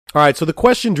All right, so the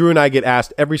question Drew and I get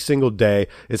asked every single day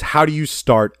is, how do you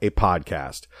start a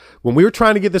podcast? When we were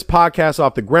trying to get this podcast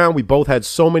off the ground, we both had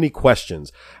so many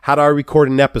questions. How do I record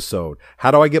an episode?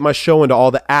 How do I get my show into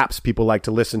all the apps people like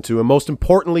to listen to? And most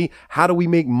importantly, how do we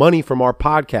make money from our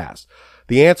podcast?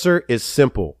 The answer is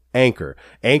simple. Anchor.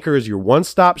 Anchor is your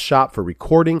one-stop shop for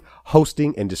recording,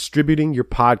 hosting, and distributing your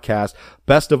podcast.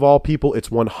 Best of all, people, it's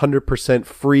 100%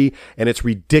 free, and it's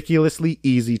ridiculously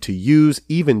easy to use.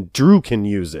 Even Drew can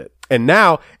use it. And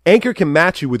now, Anchor can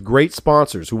match you with great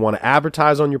sponsors who want to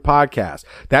advertise on your podcast.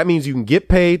 That means you can get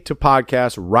paid to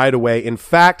podcast right away. In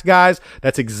fact, guys,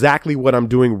 that's exactly what I'm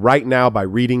doing right now by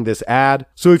reading this ad.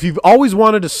 So if you've always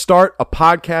wanted to start a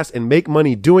podcast and make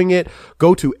money doing it,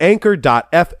 go to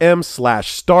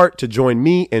anchor.fm/start to join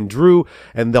me and Drew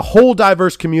and the whole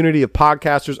diverse community of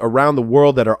podcasters around the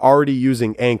world that are already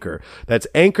using Anchor. That's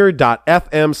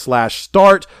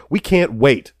anchor.fm/start. We can't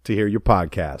wait to hear your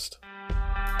podcast.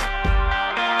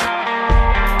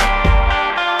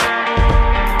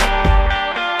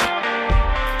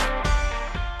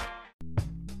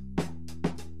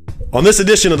 On this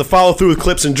edition of the Follow Through with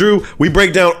Clips and Drew, we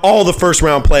break down all the first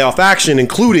round playoff action,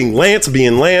 including Lance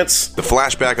being Lance, the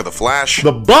flashback of the Flash,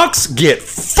 the Bucks get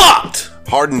fucked,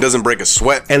 Harden doesn't break a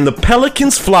sweat, and the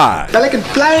Pelicans fly. Pelican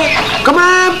fly, come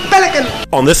on, Pelican.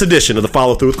 On this edition of the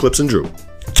Follow Through with Clips and Drew.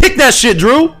 Kick that shit,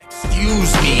 Drew.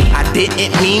 Excuse me, I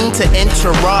didn't mean to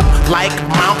interrupt like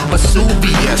Mount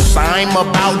Vesuvius. I'm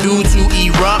about due to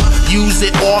erupt. Use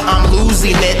it or I'm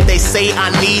losing it. They say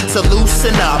I need to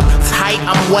loosen up. Tight,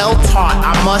 I'm well taught.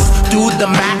 I must do the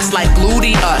max like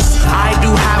gluteus. I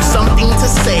do have something to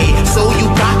say, so you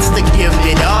got to give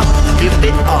it up. Give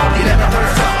it up. You never heard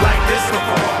something like this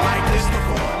before. Like this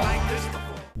before. Like this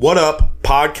before. What up,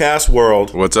 podcast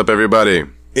world? What's up, everybody?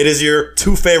 It is your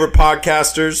two favorite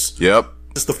podcasters. Yep.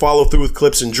 It's the Follow Through with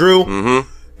Clips and Drew. Mm-hmm.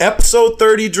 Episode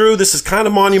 30, Drew. This is kind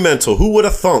of monumental. Who would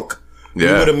have thunk?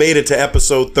 Yeah. We would have made it to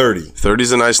episode 30. 30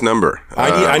 is a nice number.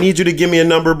 I need you to give me a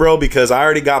number, bro, because I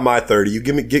already got my 30. You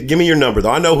give me your number,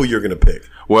 though. I know who you're going to pick.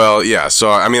 Well, yeah. So,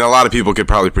 I mean, a lot of people could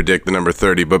probably predict the number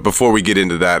 30, but before we get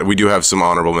into that, we do have some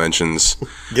honorable mentions.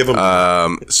 Give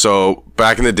them. So,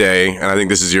 back in the day, and I think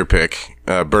this is your pick,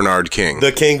 Bernard King.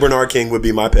 The King, Bernard King, would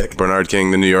be my pick. Bernard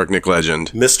King, the New York Knicks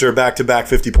legend. Mr. Back-to-back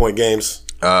 50-point games.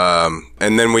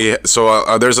 And then there's a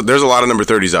lot of number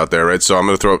 30s out there, right? So I'm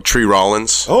going to throw up Tree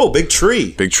Rollins. Oh, Big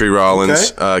Tree. Big Tree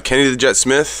Rollins. Okay. Kenny the Jet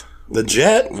Smith. The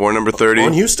Jet. Wore number 30.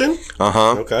 On Houston?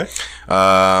 Uh-huh. Okay.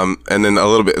 And then a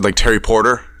little bit like Terry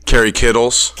Porter. Kerry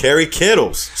Kittles. Kerry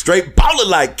Kittles. Straight ballin'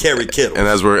 like Kerry Kittles. And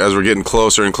as we're getting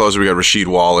closer and closer, we got Rasheed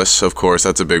Wallace, of course.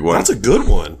 That's a big one. That's a good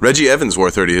one. Reggie Evans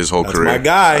wore 30 his whole career. That's my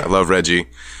guy. I love Reggie.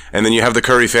 And then you have the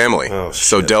Curry family. Oh,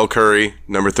 so shit. Del Curry,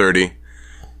 number 30.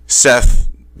 Seth,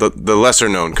 the lesser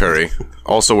known Curry,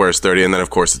 also wears 30. And then, of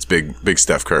course, it's big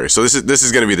Steph Curry. So this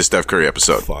is going to be the Steph Curry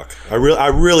episode. Fuck. I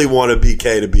really wanted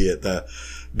BK to be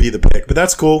the pick, but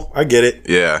that's cool. I get it.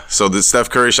 Yeah. So the Steph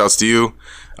Curry, shouts to you.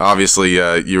 Obviously,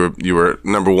 you were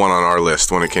number one on our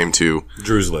list when it came to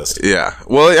Drew's list. Yeah.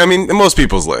 Well, I mean, most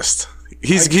people's list.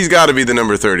 He's got to be the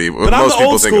number 30. But most I'm the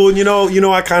old school, and you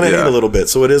know, I kind of hate a little bit,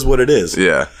 so it is what it is.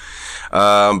 Yeah.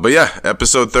 But yeah,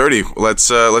 episode 30. Let's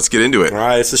get into it. All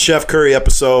right, it's the Chef Curry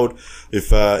episode.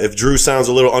 If Drew sounds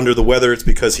a little under the weather, it's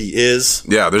because he is.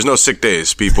 Yeah, there's no sick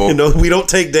days, people. No, we don't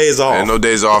take days off. And no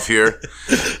days off here.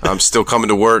 I'm still coming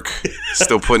to work.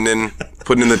 Still putting in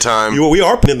the time. We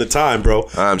are putting in the time, bro.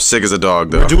 I'm sick as a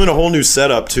dog, though. We're doing a whole new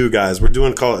setup too, guys. We're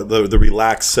doing the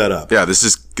relaxed setup. Yeah, this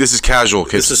is casual.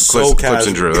 This is so casual. Clips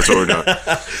and Drew. That's what we're doing.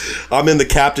 I'm in the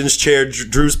captain's chair.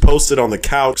 Drew's posted on the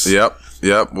couch. Yep.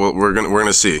 Well, we're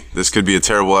gonna see. This could be a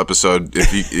terrible episode.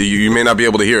 If you may not be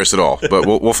able to hear us at all, but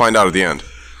we'll find out at the end.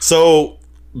 So,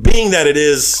 being that it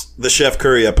is the Chef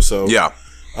Curry episode, yeah.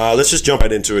 Let's just jump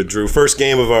right into it, Drew. First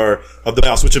game of the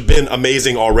playoffs, which have been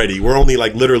amazing already. We're only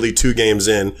like literally 2 games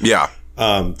in. Yeah.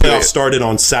 Playoffs started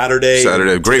on Saturday.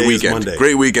 Great weekend. Monday.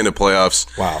 Great weekend of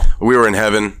playoffs. Wow. We were in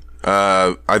heaven.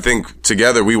 I think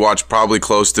together we watched probably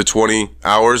close to 20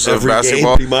 hours of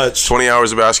basketball. Game, pretty much. 20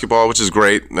 hours of basketball, which is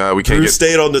great. Drew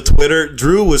stayed on the Twitter.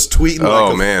 Drew was tweeting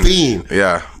like a fiend.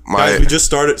 Yeah. Guys, we just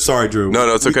started. Sorry, Drew.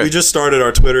 No, it's okay. We just started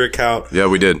our Twitter account. Yeah,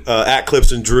 we did. At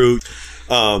Clips and Drew.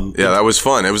 Yeah, that was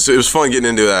fun. It was fun getting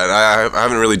into that. I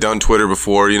haven't really done Twitter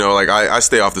before. You know, like I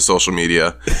stay off the social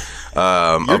media.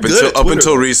 Up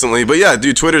until recently. But yeah,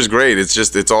 dude, Twitter's great.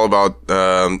 It's all about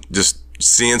just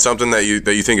seeing something that you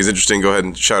think is interesting, go ahead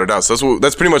and shout it out. So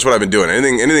that's pretty much what I've been doing.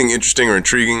 Anything interesting or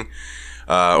intriguing,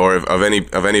 or of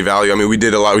any value. I mean, we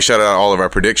did a lot. We shouted out all of our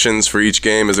predictions for each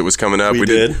game as it was coming up. We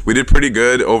did pretty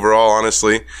good overall,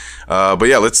 honestly. But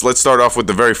yeah, let's start off with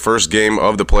the very first game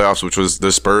of the playoffs, which was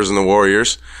the Spurs and the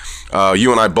Warriors.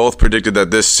 You and I both predicted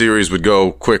that this series would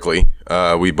go quickly.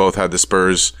 We both had the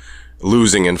Spurs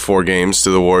losing in 4 games to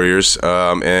the Warriors.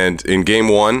 And in game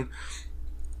 1,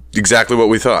 exactly what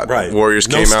we thought. Right. Warriors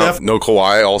came out. No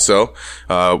Kawhi also.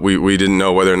 We didn't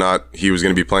know whether or not he was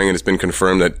going to be playing, and it's been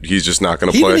confirmed that he's just not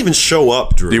going to play. He didn't even show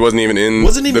up, Drew. He wasn't even in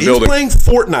the building. He's playing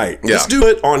Fortnite. Yeah. This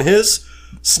dude on his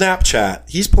Snapchat,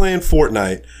 he's playing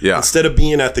Fortnite instead of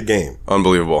being at the game.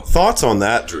 Unbelievable. Thoughts on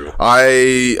that, Drew?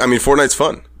 I mean, Fortnite's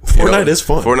fun. Fortnite is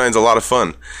fun. Fortnite's a lot of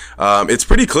fun. It's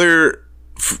pretty clear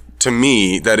to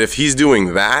me that if he's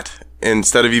doing that,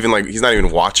 instead of even he's not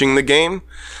even watching the game,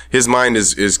 his mind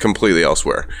is completely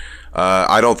elsewhere.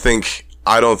 I don't think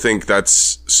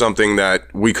that's something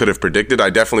that we could have predicted. I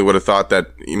definitely would have thought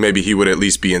that maybe he would at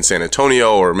least be in San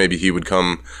Antonio, or maybe he would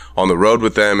come on the road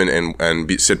with them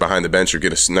and sit behind the bench or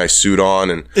get a nice suit on.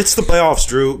 And it's the playoffs,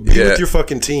 Drew. Be with your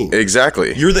fucking team.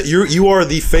 Exactly. You are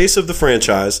the face of the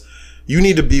franchise. You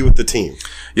need to be with the team.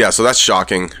 Yeah, so that's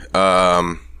shocking.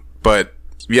 But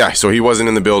yeah, so he wasn't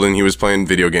in the building. He was playing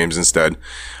video games instead.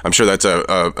 I'm sure that's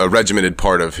a regimented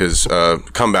part of his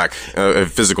comeback,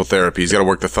 physical therapy. He's got to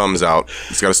work the thumbs out.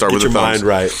 He's got to start with the thumbs. Get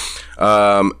your mind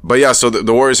right. But yeah, so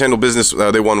the Warriors handled business.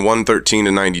 They won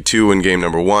 113-92 in game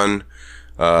number 1.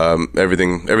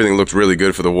 Everything looked really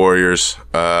good for the Warriors.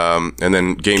 And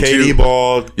then game 2. KD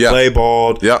balled, Clay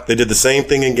balled. Yeah. They did the same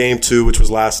thing in game 2, which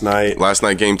was last night. Last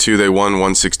night, game 2, they won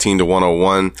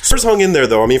 116-101. Spurs hung in there,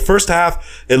 though. I mean, first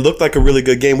half, it looked like a really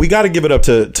good game. We got to give it up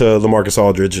to LaMarcus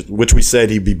Aldridge, which we said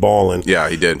he'd be balling. Yeah,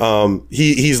 he did.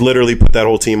 He's literally put that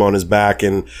whole team on his back,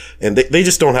 and they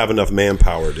just don't have enough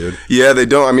manpower, dude. Yeah, they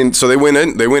don't. I mean, so they went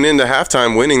into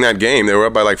halftime winning that game. They were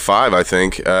up by 5, I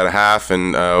think, at half,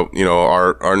 and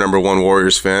our number 1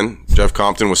 Warriors fan, Jeff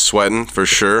Compton, was sweating for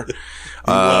sure.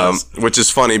 Which is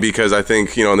funny because I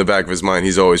think, in the back of his mind,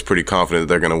 he's always pretty confident that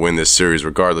they're going to win this series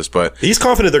regardless. But he's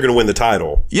confident they're going to win the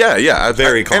title. Yeah.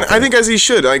 Very confident. And I think as he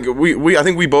should. I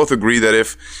think we both agree that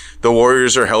if the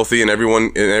Warriors are healthy and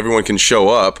everyone can show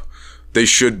up, they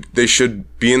should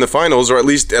be in the finals, or at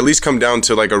least come down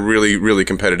to a really, really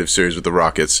competitive series with the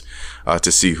Rockets,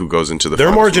 to see who goes into the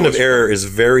finals. Their margin of error is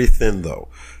very thin, though.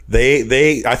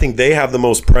 I think they have the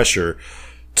most pressure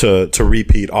to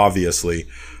repeat, obviously.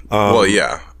 Well,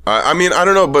 yeah. I mean, I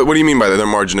don't know, but what do you mean by that? Their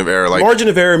margin of error? Margin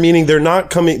of error meaning they're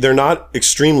not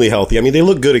extremely healthy. I mean, they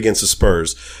look good against the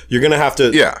Spurs. You're going to have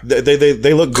to. Yeah.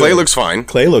 They look good. Clay looks fine.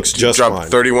 Clay looks just fine.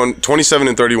 27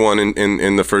 and 31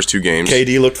 in the first 2 games.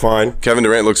 KD looked fine. Kevin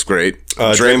Durant looks great.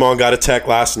 Draymond got a tech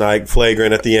last night,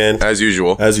 flagrant at the end. As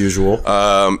usual.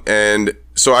 And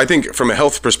so I think from a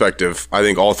health perspective, I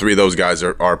think all 3 of those guys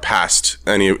are past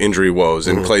any injury woes,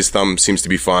 and Clay's thumb seems to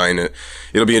be fine.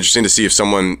 It'll be interesting to see if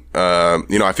someone,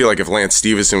 I feel like if Lance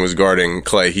Stevenson was guarding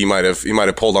Clay, he might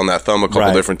have pulled on that thumb a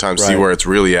couple different times to see where it's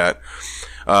really at.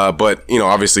 But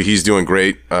obviously he's doing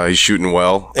great. He's shooting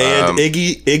well. And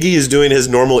Iggy is doing his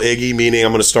normal Iggy, meaning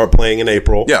I'm going to start playing in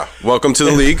April. Yeah. Welcome to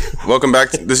the league. Welcome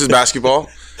back. This is basketball.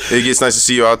 Iggy, it's nice to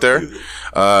see you out there.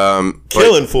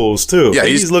 Killing fools too. Yeah,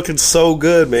 he's looking so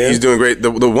good, man. He's doing great. The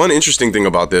one interesting thing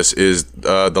about this is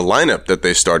the lineup that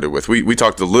they started with. We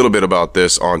talked a little bit about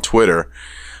this on Twitter.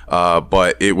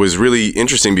 But it was really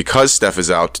interesting because Steph is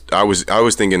out. I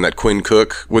was thinking that Quinn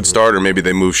Cook would start, or maybe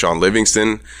they move Sean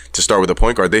Livingston to start with a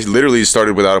point guard. They literally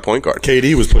started without a point guard.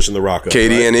 KD was pushing the rock up.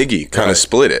 KD and Iggy kind of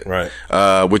split it, right?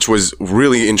 Which was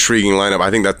really intriguing lineup. I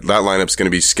think that lineup's going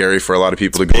to be scary for a lot of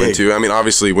people to go into. I mean,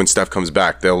 obviously, when Steph comes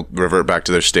back, they'll revert back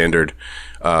to their standard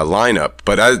lineup.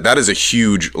 But that is a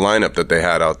huge lineup that they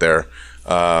had out there.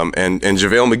 And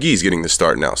JaVale McGee's getting the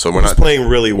start now, so we're not playing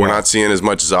really well. We're not seeing as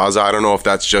much Zaza. I don't know if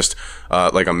that's just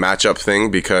like a matchup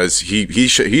thing, because he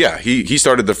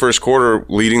started the first quarter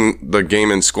leading the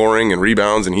game in scoring and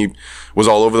rebounds, and he was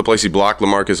all over the place. He blocked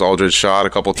LaMarcus Aldridge's shot a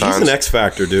couple times. He's an X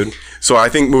factor, dude. So I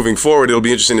think moving forward, it'll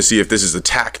be interesting to see if this is a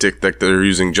tactic that they're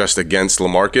using just against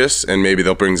LaMarcus, and maybe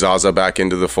they'll bring Zaza back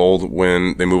into the fold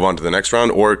when they move on to the next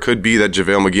round, or it could be that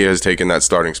JaVale McGee has taken that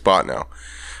starting spot now.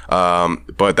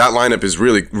 But that lineup is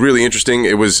really, really interesting.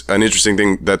 It was an interesting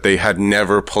thing that they had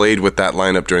never played with that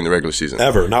lineup during the regular season.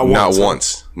 Ever. Not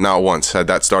once. Not once had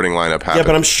that starting lineup happen. Yeah,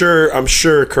 but I'm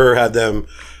sure Kerr had them,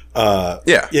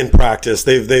 in practice.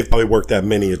 They've probably worked that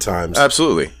many a times.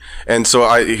 Absolutely. And so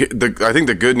I think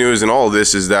the good news in all of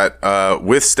this is that,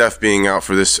 with Steph being out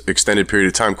for this extended period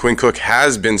of time, Quinn Cook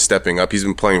has been stepping up. He's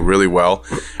been playing really well.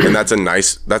 And that's a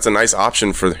nice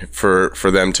option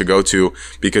for them to go to,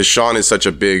 because Sean is such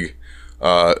a big,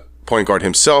 point guard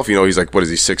himself. He's like, what is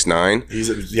he, 6'9"?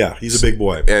 He's a big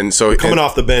boy. And so coming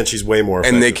off the bench, he's way more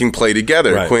effective. And they can play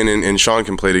together. Right. Quinn and Sean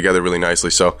can play together really nicely.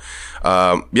 So,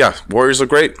 Warriors look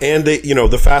great. And they,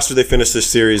 the faster they finish this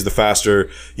series, the faster,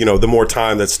 the more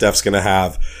time that Steph's going to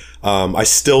have. I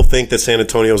still think that San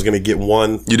Antonio is going to get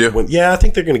one. You do? Yeah, I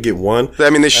think they're going to get one. I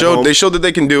mean, they showed that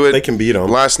they can do it. They can beat them.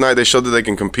 Last night, they showed that they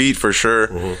can compete for sure.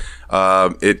 Mm-hmm.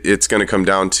 It's going to come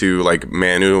down to like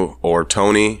Manu or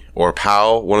Tony or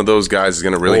Powell. One of those guys is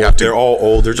going to really have to. They're all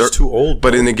old. They're just too old.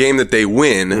 But in the game that they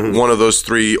win, one of those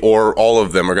three or all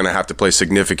of them are going to have to play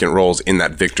significant roles in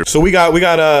that victory. So we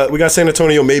got San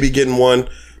Antonio maybe getting one.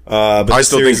 But the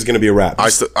series is going to be a wrap. I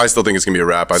still think it's going to be a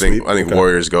wrap. I think okay.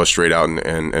 Warriors go straight out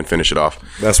and finish it off.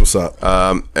 That's what's up.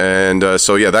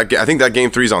 So yeah, I think that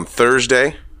game 3 is on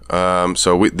Thursday.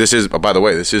 This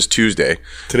is Tuesday.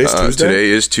 Today's Tuesday? Today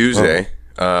is Tuesday.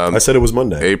 I said it was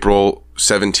Monday. April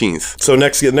 17th. So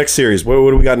next series, what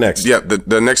do we got next? Yeah,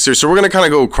 the next series. So we're going to kind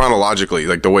of go chronologically,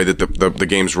 like the way that the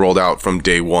games rolled out from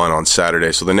day one on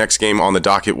Saturday. So the next game on the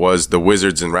docket was the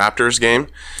Wizards and Raptors game.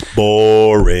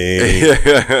 Boring.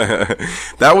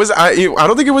 That was, I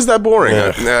don't think it was that boring.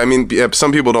 Yeah. I mean,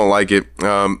 some people don't like it.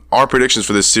 Our predictions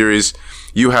for this series,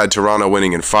 you had Toronto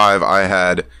winning in 5. I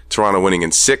had Toronto winning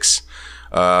in 6.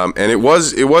 And it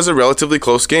was a relatively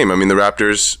close game. I mean, the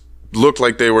Raptors looked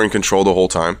like they were in control the whole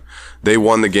time. They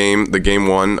won the game. The game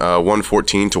won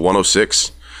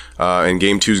 114-106. And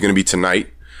game 2 is going to be tonight.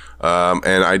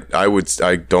 And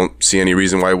I don't see any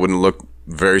reason why it wouldn't look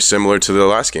very similar to the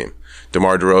last game.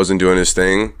 DeMar DeRozan doing his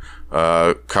thing.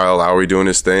 Kyle Lowry doing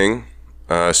his thing.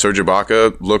 Serge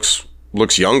Ibaka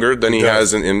looks younger than he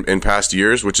has in past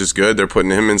years, which is good. They're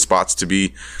putting him in spots to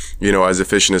be, as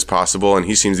efficient as possible. And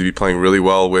he seems to be playing really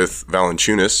well with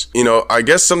Valanciunas. I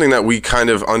guess something that we kind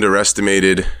of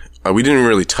underestimated, we didn't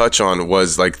really touch on,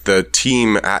 was like the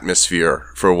team atmosphere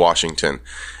for Washington.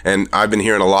 And I've been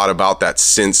hearing a lot about that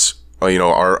since,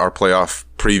 our playoff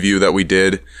preview that we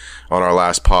did on our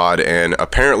last pod. And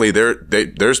apparently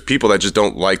there's people that just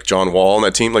don't like John Wall on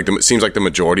that team. Like it seems like the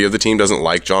majority of the team doesn't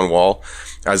like John Wall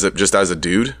as a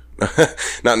dude.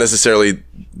 Not necessarily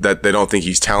that they don't think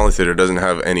he's talented or doesn't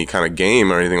have any kind of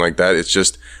game or anything like that. It's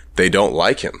just they don't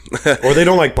like him. Or they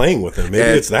don't like playing with him.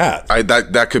 Maybe it's that.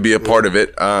 That could be a part of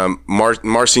it.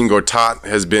 Marcin Gortat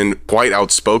has been quite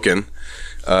outspoken.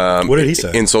 What did he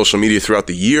say? In social media throughout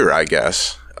the year, I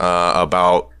guess,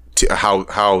 about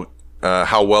how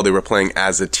well they were playing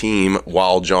as a team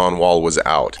while John Wall was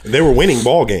out. They were winning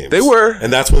ball games. They were.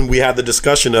 And that's when we had the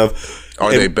discussion of,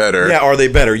 are they better? Yeah, are they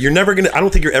better? I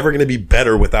don't think you're ever going to be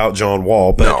better without John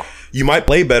Wall, but no. You might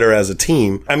play better as a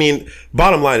team. I mean,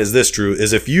 bottom line is this, Drew,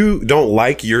 is if you don't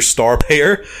like your star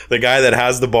player, the guy that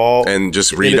has the ball, and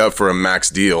just read up for a max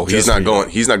deal, he's not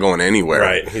going anywhere.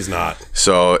 Right, he's not.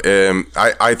 So,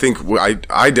 I think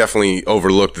I definitely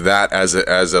overlooked that as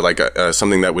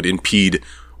something that would impede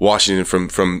Washington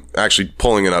from actually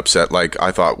pulling an upset like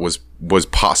I thought was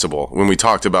possible. When we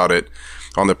talked about it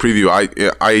on the preview,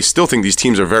 I still think these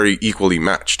teams are very equally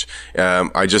matched.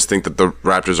 I just think that the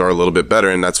Raptors are a little bit better,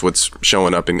 and that's what's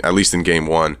showing up at least in game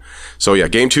 1. So yeah,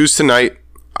 game 2's tonight.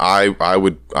 I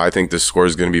think the score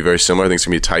is going to be very similar. I think it's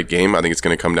going to be a tight game. I think it's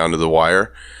going to come down to the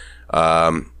wire.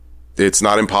 It's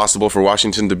not impossible for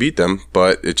Washington to beat them,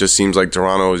 but it just seems like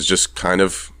Toronto is just kind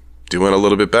of doing a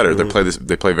little bit better. Mm-hmm.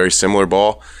 They play very similar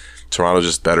ball. Toronto's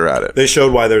just better at it. They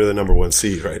showed why they're the number 1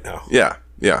 seed right now. Yeah.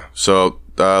 So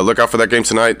look out for that game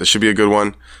tonight. This should be a good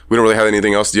one. We don't really have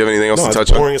anything else. Do you have anything else to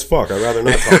touch on? No, it's boring as fuck. I'd rather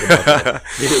not talk about that.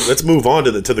 Let's move on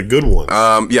to the good ones.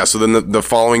 So then the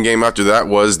following game after that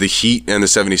was the Heat and the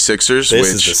 76ers.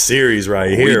 This is the series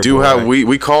right here.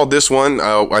 We called this one.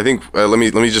 I think let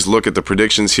me just look at the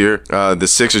predictions here. The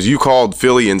Sixers, you called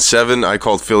Philly in 7. I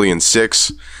called Philly in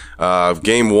 6.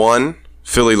 Game 1,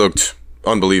 Philly looked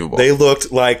unbelievable. They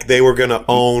looked like they were going to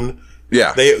own.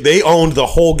 Yeah. They owned the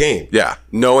whole game. Yeah.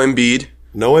 No Embiid.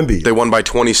 They won by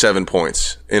 27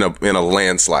 points in a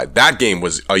landslide. That game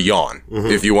was a yawn,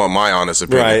 if you want my honest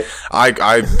opinion. Right.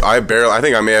 I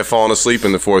think I may have fallen asleep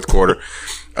in the fourth quarter.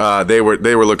 They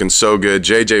were looking so good.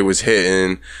 JJ was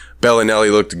hitting.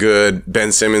 Bellinelli looked good.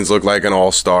 Ben Simmons looked like an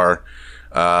all-star.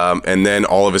 And then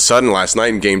all of a sudden last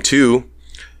night in game 2,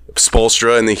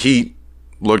 Spoelstra and the Heat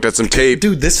looked at some tape,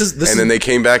 dude. Then they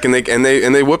came back and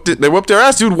they whooped it. They whooped their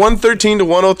ass, dude.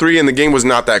 113-103, and the game was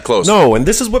not that close. No, and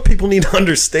this is what people need to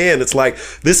understand. It's like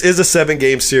this is a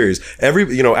 7-game series.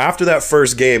 After that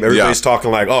first game, everybody's talking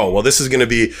like, oh, well, this is gonna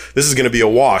be a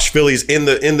wash. Philly's in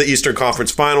the Eastern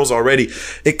Conference Finals already.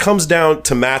 It comes down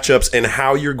to matchups and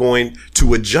how you're going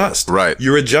to adjust. Right.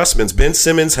 Your adjustments. Ben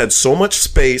Simmons had so much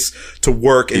space to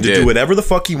work and to do whatever the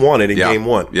fuck he wanted in game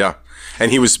 1. Yeah.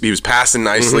 And he was passing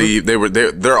nicely.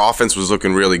 Their offense was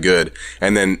looking really good.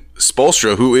 And then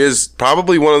Spoelstra, who is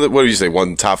probably one of the, what do you say,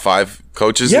 one of the top 5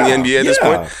 coaches in the NBA at this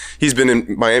point. He's been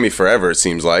in Miami forever, it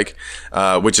seems like,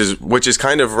 which is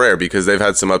kind of rare because they've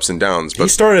had some ups and downs. But he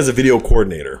started as a video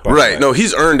coordinator. Right. No,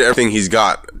 he's earned everything he's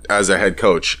got as a head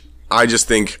coach. I just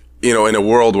think, you know, in a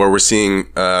world where we're seeing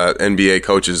NBA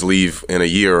coaches leave in a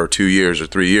year or 2 years or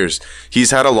 3 years,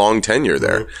 he's had a long tenure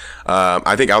there.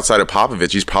 I think outside of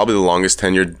Popovich, he's probably the longest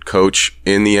tenured coach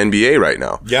in the NBA right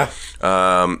now. Yeah.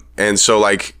 And so,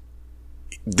 like,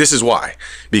 this is why,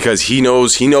 because he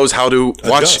knows how to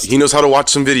watch. He knows how to watch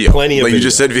some video. Plenty of like video. You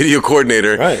just said, video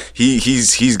coordinator. Right.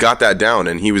 He's got that down,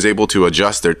 and he was able to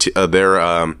adjust their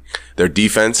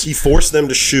defense. He forced them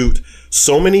to shoot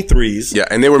so many threes. Yeah,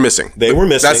 and they were missing.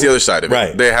 That's the other side of it.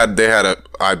 Right. They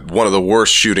had one of the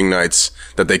worst shooting nights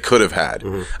that they could have had.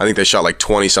 I think they shot like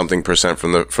 20-something%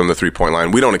 from the 3-point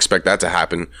line. We don't expect that to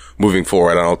happen moving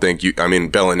forward. I don't think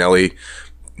Bellinelli,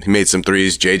 he made some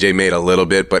threes. JJ made a little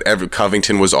bit, but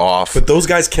Covington was off. But those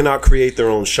guys cannot create their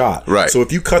own shot. Right. So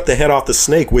if you cut the head off the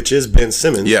snake, which is Ben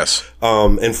Simmons, yes,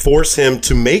 and force him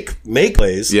to make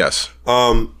plays, yes,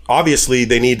 obviously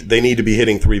they need to be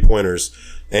hitting 3-pointers.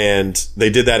 And they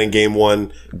did that in game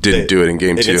 1. Didn't do it in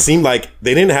game 2. It seemed like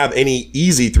they didn't have any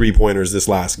easy 3-pointers this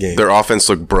last game. Their offense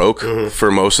looked broke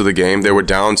for most of the game. They were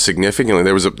down significantly.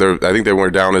 I think they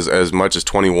were down as much as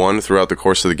 21 throughout the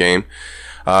course of the game.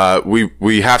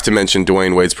 We have to mention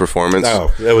Dwayne Wade's performance.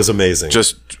 Oh, that was amazing.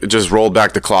 Just rolled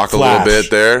back the clock a little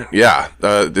bit there. Yeah.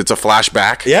 It's a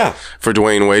flashback. Yeah. For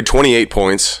Dwayne Wade. 28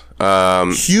 points.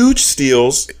 Huge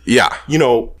steals. Yeah. You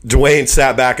know, Dwayne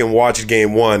sat back and watched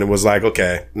game 1 and was like,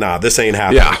 okay, nah, this ain't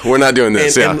happening. Yeah, we're not doing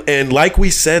this. And like we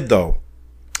said, though,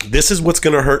 this is what's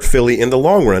going to hurt Philly in the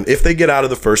long run. If they get out of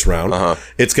the first round,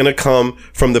 it's going to come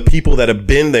from the people that have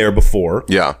been there before.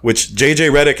 Yeah. Which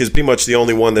JJ Redick is pretty much the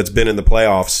only one that's been in the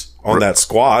playoffs on that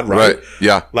squad, right?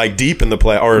 Yeah. Like deep in the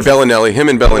play. Or Bellinelli,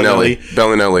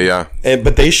 yeah.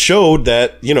 But they showed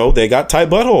that, you know, they got tight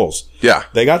buttholes. Yeah.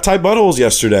 They got tight buttholes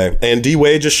yesterday. And D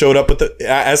Wade just showed up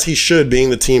as he should,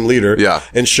 being the team leader. Yeah.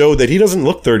 And showed that he doesn't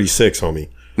look 36, homie.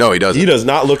 No, he doesn't. He does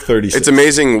not look 36. It's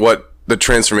amazing what the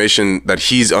transformation that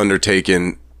he's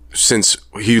undertaken since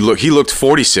he looked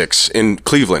 46 in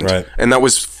Cleveland. Right. And that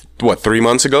was, 3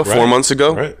 months ago, 4 months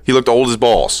ago? Right. He looked old as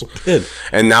balls. Did.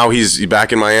 And now he's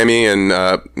back in Miami and,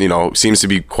 seems to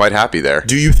be quite happy there.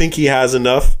 Do you think he has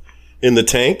enough in the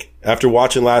tank after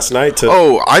watching last night to...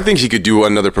 Oh, I think he could do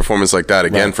another performance like that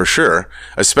again for sure.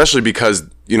 Especially because,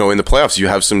 in the playoffs, you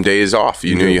have some days off.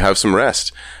 You have some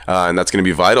rest. And that's going to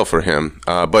be vital for him.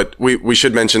 But we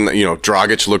should mention that,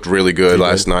 Dragic looked really good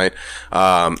last night.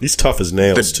 He's tough as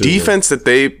nails, too. The defense that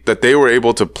they were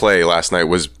able to play last night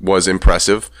was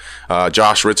impressive.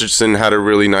 Josh Richardson had a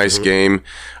really nice game.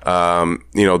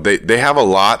 They have a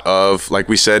lot of, like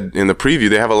we said in the preview,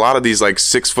 they have a lot of these like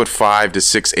 6'5" to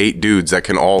 6'8" dudes that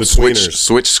can all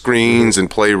switch screens and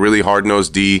play really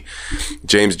hard-nosed D.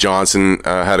 James Johnson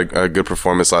had a good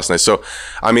performance last night. So,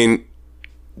 I mean,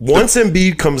 once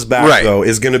Embiid comes back, though,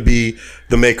 is going to be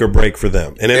the make or break for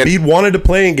them. And Embiid wanted to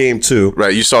play in game 2.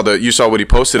 Right. You saw what he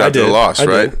posted after the loss,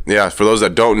 right? Did. Yeah. For those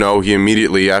that don't know, he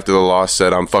immediately after the loss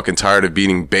said, "I'm fucking tired of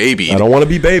being babied. I don't want to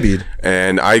be babied."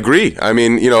 And I agree. I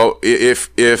mean,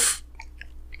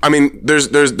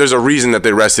 there's a reason that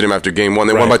they rested him after game 1.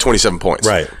 They won by 27 points.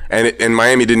 Right. And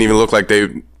Miami didn't even look like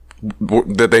that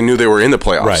they knew they were in the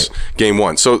playoffs game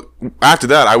 1. So after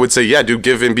that, I would say, yeah, dude,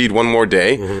 give Embiid one more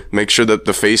day. Make sure that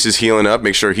the face is healing up.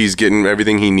 Make sure he's getting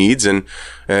everything he needs. And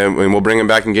we'll bring him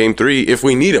back in game 3 if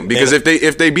we need him. Because if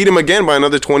they beat him again by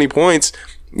another 20 points,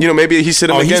 maybe he's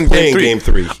him again in game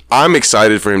 3. I'm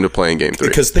excited for him to play in game 3.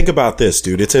 Because think about this,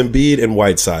 dude. It's Embiid and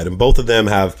Whiteside, and both of them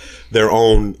have their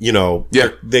own,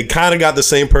 they kind of got the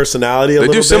same personality a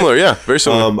little bit. They do similar, yeah. Very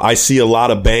similar. I see a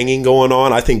lot of banging going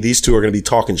on. I think these two are going to be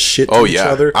talking shit to each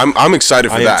other. I'm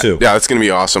excited for that. Too. Yeah, that's going to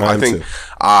be awesome. I think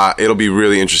it'll be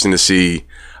really interesting to see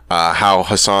how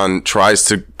Hassan tries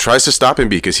to stop Embiid,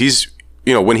 because he's,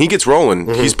 when he gets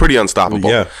rolling, he's pretty unstoppable.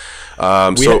 Yeah.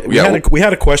 We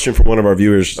had a question from one of our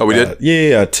viewers. Oh, we did?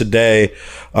 Yeah. Today,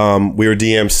 we were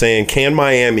DM saying, can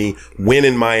Miami win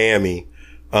in Miami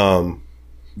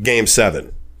game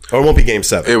 7? Or it won't be game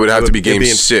 7. It would have to be game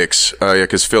 6.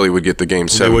 Because Philly would get the game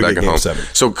 7 back at home. 7.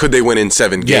 So could they win in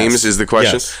 7 games is the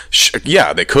question? Yes.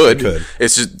 Yeah, they could.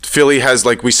 It's just Philly has,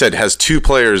 like we said, has 2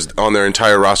 players on their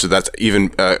entire roster that's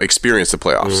even experienced the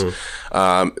playoffs.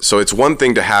 So it's one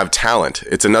thing to have talent.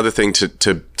 It's another thing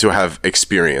to have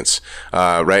experience.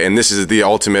 Right? And this is the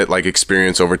ultimate like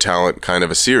experience over talent kind of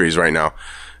a series right now.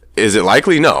 Is it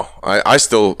likely? No. I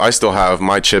still have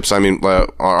my chips. I mean,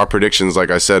 our predictions, like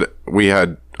I said,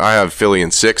 I have Philly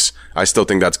in 6. I still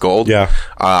think that's gold. Yeah.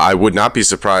 I would not be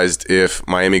surprised if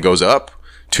Miami goes up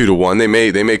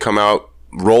 2-1. They may come out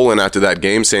rolling after that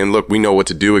game saying, look, we know what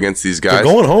to do against these guys. They're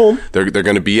going home. They're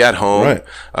going to be at home. Right.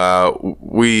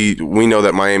 We know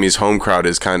that Miami's home crowd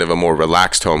is kind of a more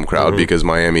relaxed home crowd because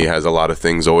Miami has a lot of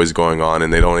things always going on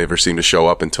and they don't ever seem to show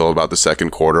up until about the second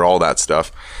quarter, all that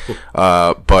stuff.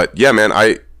 But yeah, man,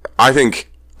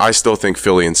 I still think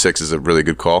Philly in 6 is a really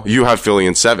good call. You have Philly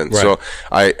in 7. Right. So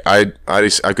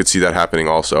I could see that happening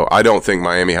also. I don't think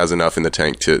Miami has enough in the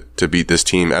tank to beat this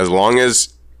team as long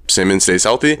as Simmons stays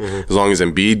healthy, as long as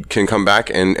Embiid can come back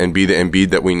and be the Embiid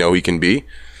that we know he can be.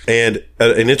 And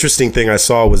an interesting thing I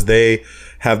saw was they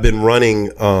have been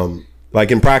running,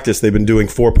 like in practice, they've been doing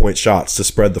 4-point shots to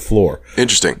spread the floor.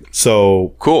 Interesting.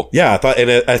 So cool. Yeah,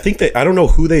 I think I don't know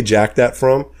who they jacked that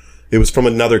from. It was from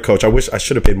another coach. I wish I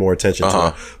should have paid more attention to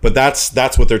it. But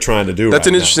that's what they're trying to do. That's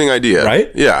an interesting idea. Right?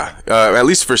 Yeah. At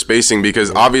least for spacing, because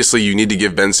obviously you need to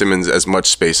give Ben Simmons as much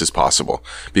space as possible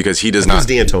because he does not.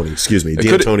 D'Antoni, excuse me.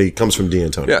 D'Antoni comes from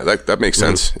D'Antoni. Yeah, that makes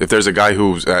sense. If there's a guy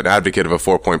who's an advocate of a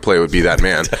 4-point play, it would be that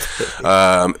man.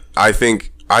 I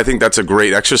think that's a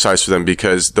great exercise for them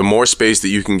because the more space that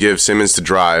you can give Simmons to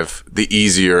drive, the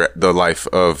easier the life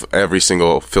of every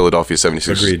single Philadelphia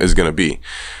 76ers is going to be.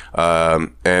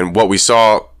 And what we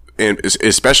saw,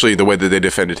 especially the way that they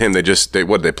defended him,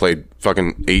 they played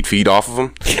fucking 8 feet off of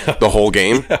him the whole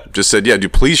game. Just said, yeah,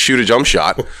 dude, please shoot a jump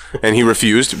shot. And he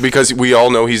refused because we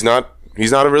all know he's not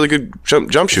a really good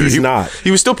jump shooter. He's not.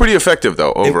 He was still pretty effective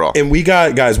though, overall.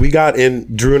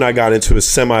 And Drew and I got into a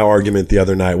semi-argument the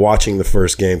other night watching the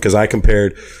first game because I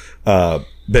compared,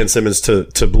 Ben Simmons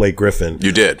to Blake Griffin.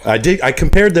 You did. I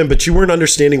compared them, but you weren't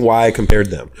understanding why I compared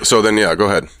them. So then, yeah, go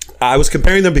ahead. I was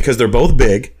comparing them because they're both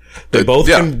big. They both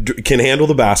can handle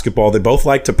the basketball. They both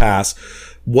like to pass.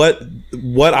 What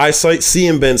I see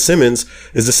in Ben Simmons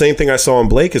is the same thing I saw in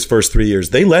Blake his first 3 years.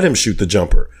 They let him shoot the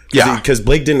jumper. Yeah. Because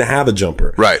Blake didn't have a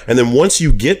jumper. Right. And then once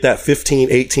you get that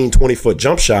 15, 18, 20-foot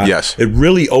jump shot, yes, it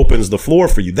really opens the floor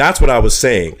for you. That's what I was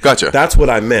saying. Gotcha. That's what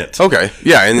I meant. Okay.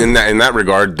 Yeah, and in that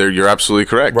regard, you're absolutely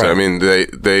correct. Right. I mean,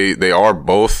 they are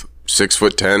both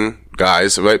 6'10"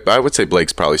 guys. I would say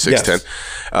Blake's probably 6'10",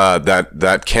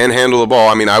 that can handle the ball.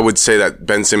 I mean, I would say that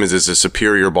Ben Simmons is a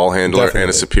superior ball handler and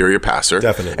a superior passer.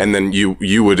 Definitely. And then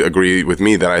you would agree with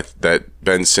me that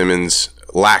Ben Simmons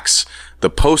lacks the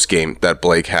post game that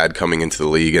Blake had coming into the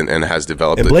league and has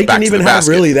developed. And Blake didn't even have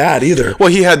really that either. Well,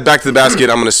 he had back to the basket.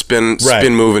 I'm going to spin,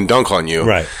 move, and dunk on you.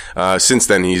 Right. Since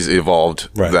then, he's evolved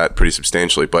that pretty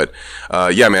substantially. But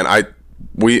yeah, man,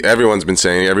 everyone's been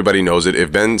saying, everybody knows it.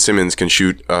 If Ben Simmons can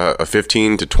shoot a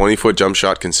 15 to 20 foot jump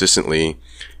shot consistently,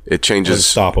 it changes.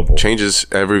 Unstoppable. Changes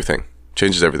everything.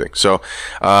 So,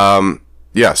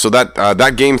 yeah. So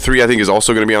that game 3, I think, is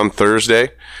also going to be on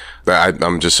Thursday.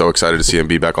 I'm just so excited to see him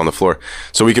be back on the floor.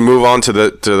 So we can move on to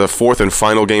the fourth and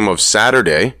final game of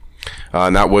Saturday,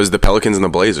 and that was the Pelicans and the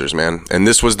Blazers, man. And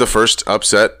this was the first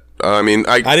upset. I mean,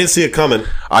 I didn't see it coming.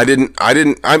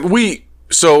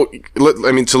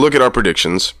 To look at our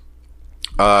predictions,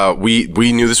 we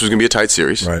knew this was going to be a tight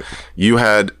series. Right. You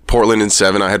had Portland in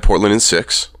 7. I had Portland in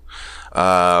 6.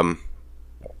 And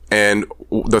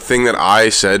the thing that I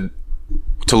said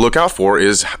to look out for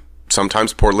is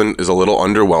sometimes Portland is a little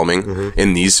underwhelming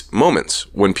in these moments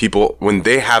when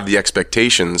they have the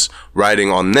expectations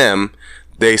riding on them.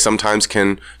 They sometimes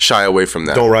can shy away from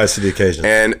that. Don't rise to the occasion.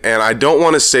 And I don't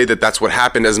want to say that that's what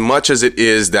happened as much as it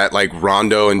is that like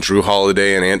Rondo and Drew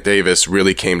Holiday and Ant Davis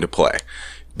really came to play.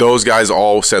 Those guys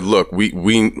all said, look, we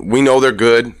know they're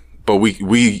good, but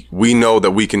we know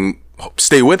that we can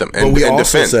stay with them and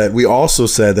defend. We also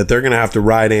said that they're going to have to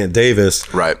ride Ant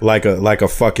Davis like a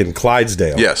fucking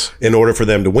Clydesdale. Yes. In order for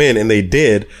them to win. And they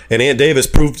did. And Ant Davis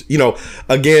proved,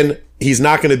 again, he's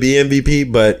not going to be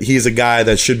MVP, but he's a guy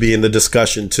that should be in the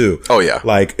discussion too. Oh yeah.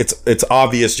 Like it's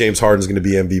obvious James Harden's going to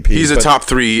be MVP. He's a top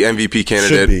 3 MVP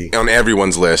candidate on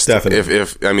everyone's list.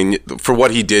 Definitely. For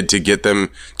what he did to get them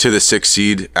to the 6th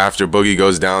seed after Boogie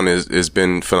goes down has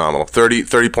been phenomenal.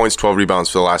 30 points, 12 rebounds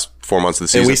for the last 4 months of the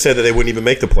season. And we said that they wouldn't even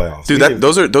make the playoffs. Dude,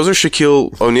 those are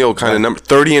Shaquille O'Neal kind of number.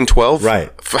 30 and 12.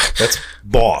 Right. That's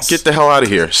boss. Get the hell out of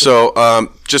here.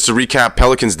 So, just to recap,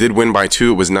 Pelicans did win by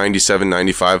 2. It was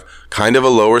 97-95. Kind of a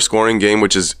lower scoring game,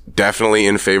 which is definitely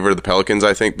in favor of the Pelicans,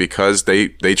 I think, because they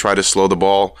try to slow the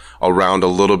ball around a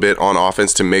little bit on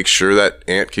offense to make sure that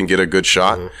Ant can get a good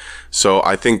shot. So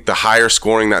I think the higher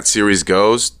scoring that series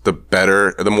goes,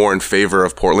 the more in favor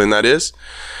of Portland that is.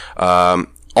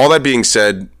 All that being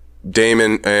said,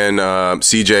 Damon and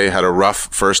CJ had a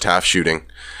rough first half shooting.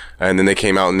 And then they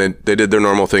came out and they did their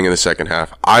normal thing in the second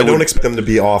half. I don't expect them to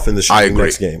be off in the shooting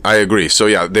next game. I agree. So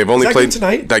yeah, they've only played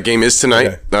tonight. That game is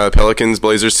tonight. Okay. Pelicans,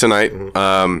 Blazers tonight.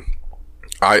 I'm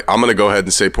going to go ahead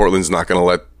and say Portland's not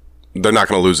going to they're not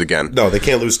going to lose again. No, they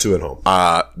can't lose 2 at home.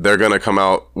 They're going to come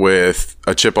out with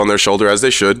a chip on their shoulder as they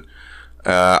should.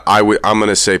 I'm going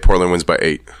to say Portland wins by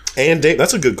 8. And Dame,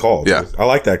 that's a good call. Yeah. Dude. I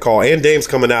like that call. And Dame's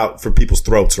coming out for people's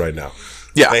throats right now.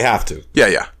 Yeah. They have to.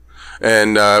 Yeah.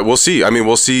 And we'll see. I mean,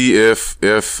 we'll see if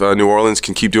New Orleans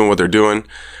can keep doing what they're doing.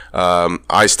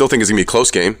 I still think it's going to be a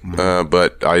close game,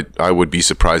 but I would be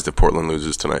surprised if Portland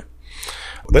loses tonight.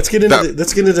 Let's get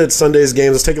into Sunday's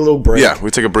games. Let's take a little break. Yeah, we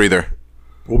take a breather.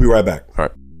 We'll be right back. All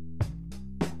right.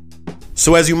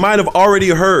 So as you might have already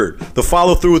heard, the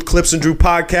Follow Through with Clips and Drew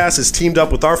podcast is teamed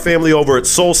up with our family over at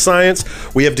Soul Science.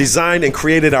 We have designed and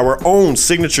created our own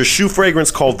signature shoe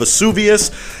fragrance called Vesuvius.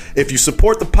 If you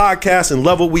support the podcast and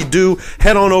love what we do,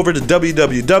 head on over to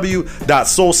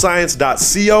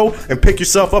www.soulscience.co and pick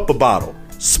yourself up a bottle.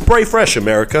 Spray fresh,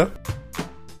 America.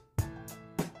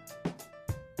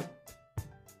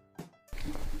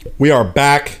 We are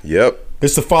back. Yep.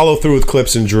 It's the Follow Through with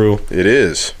Clips and Drew. It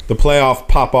is. The playoff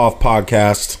pop-off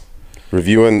podcast.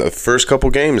 Reviewing the first couple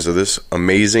games of this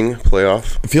amazing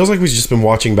playoff. It feels like we've just been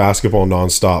watching basketball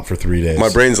nonstop for 3 days.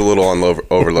 My brain's a little on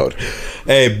overload.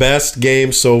 Hey, best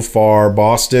game so far,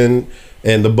 Boston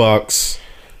and the Bucks.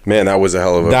 Man, that was a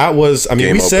hell of a That was, I mean,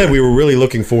 we opener. said we were really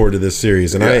looking forward to this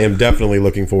series, and I am definitely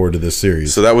looking forward to this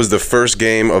series. So that was the first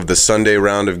game of the Sunday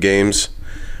round of games.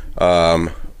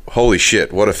 Holy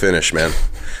shit, what a finish, man.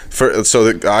 I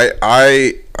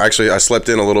slept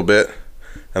in a little bit,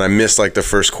 and I missed like the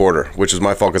first quarter, which is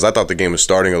my fault because I thought the game was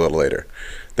starting a little later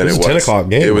than it was. 10 o'clock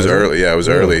game. It was early. Yeah, it was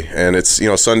early, and it's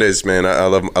Sundays, man. I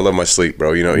love my sleep,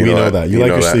 bro. You know that. You like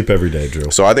your sleep every day, Drew.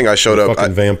 So I think I showed up.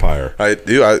 Fucking vampire. I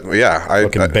do.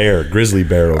 Fucking bear, grizzly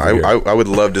bear over here. I would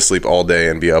love to sleep all day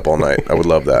and be up all night. I would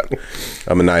love that.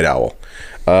 I'm a night owl.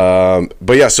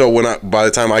 But yeah, so by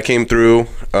the time I came through,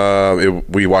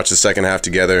 we watched the second half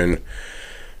together, and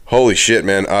holy shit,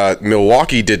 man!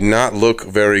 Milwaukee did not look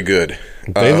very good.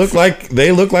 They look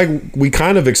like we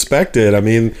kind of expected. I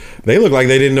mean, they look like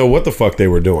they didn't know what the fuck they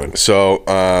were doing. So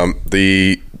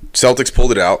the Celtics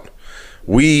pulled it out.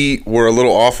 We were a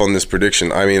little off on this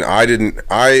prediction. I mean,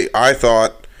 I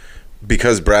thought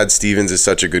because Brad Stevens is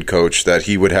such a good coach that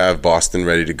he would have Boston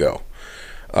ready to go.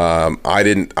 I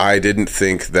didn't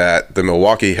think that the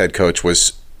Milwaukee head coach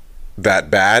was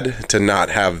that bad to not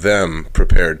have them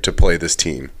prepared to play this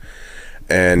team.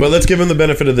 But let's give him the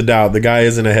benefit of the doubt. The guy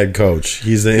isn't a head coach.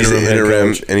 He's the interim head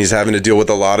coach. And he's having to deal with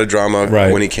a lot of drama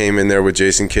when he came in there with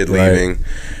Jason Kidd leaving.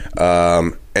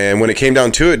 And when it came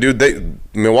down to it, dude,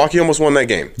 Milwaukee almost won that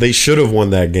game. They should have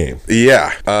won that game.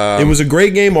 Yeah. It was a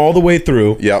great game all the way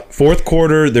through. Yep. Fourth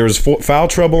quarter, there was foul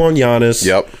trouble on Giannis.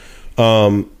 Yep.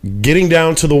 Getting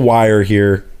down to the wire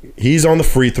here. He's on the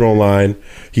free throw line.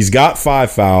 He's got 5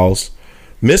 fouls.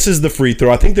 Misses the free throw.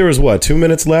 I think there was 2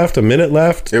 minutes left, a minute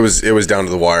left. It was down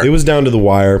to the wire. It was down to the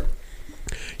wire.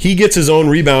 He gets his own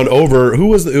rebound over. Who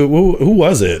was it?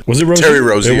 Was it Rozier? Terry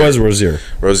Rozier. It was Rozier.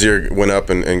 Rozier went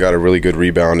up and got a really good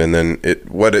rebound, and then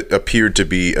it appeared to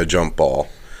be a jump ball.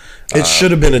 It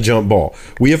should have been a jump ball.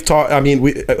 We have talked. I mean,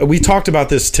 we talked about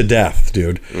this to death,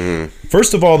 dude.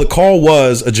 First of all, the call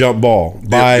was a jump ball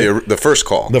by the first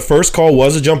call. The first call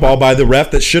was a jump ball by the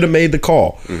ref that should have made the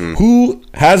call. Who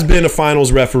has been a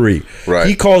finals referee? Right.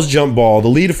 He calls jump ball. The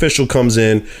lead official comes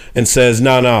in and says,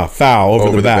 "Nah, foul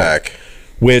over the back."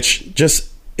 Which just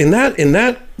in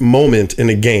that moment in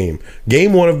a game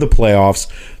 1 of the playoffs,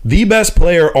 the best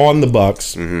player on the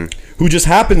Bucks. Who just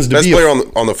happens to best be player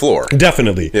on the floor.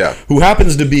 Definitely. Yeah. Who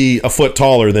happens to be a foot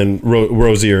taller than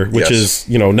Rozier, which is,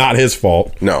 not his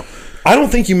fault. No. I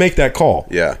don't think you make that call.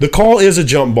 Yeah. The call is a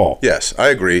jump ball. Yes, I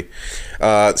agree.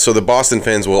 So the Boston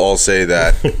fans will all say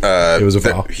that it was a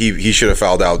foul. He should have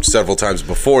fouled out several times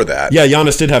before that. Yeah,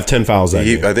 Giannis did have 10 fouls that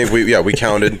game. I think we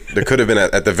counted. There could have been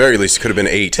at the very least could have been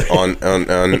 8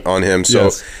 on him. So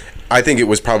yes. I think it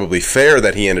was probably fair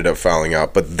that he ended up fouling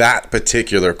out, but that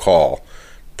particular call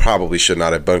probably should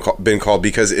not have been called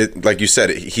because it, like you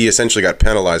said, he essentially got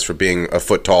penalized for being a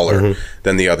foot taller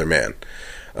than the other man.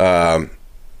 And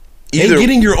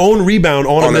getting your own rebound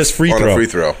on a missed free throw. On a free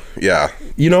throw, yeah.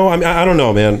 I don't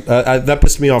know, man. That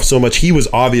pissed me off so much. He was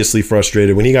obviously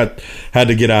frustrated when he had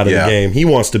to get out of the game. He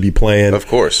wants to be playing. Of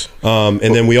course. And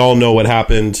then we all know what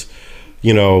happened.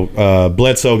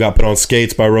 Bledsoe got put on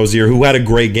skates by Rozier, who had a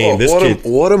great game.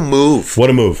 What a move.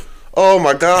 What a move. Oh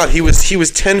my God, he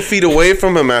was 10 feet away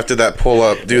from him after that pull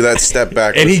up, do that step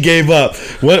back, and he gave up.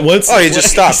 He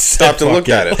just stopped and looked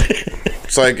at it.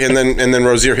 It's like, and then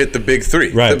Rozier hit the big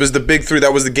three. Right. That was the big three.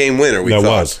 That was the game winner. We That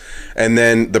thought. was. And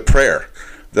then the prayer.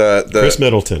 The Chris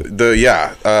Middleton.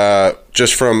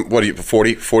 Just from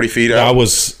 40 feet out. I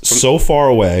was so far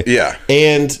away. Yeah.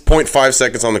 And 0.5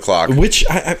 seconds on the clock. which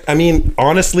I mean,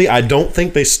 honestly, I don't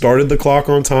think they started the clock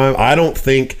on time. I don't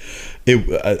think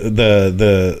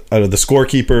the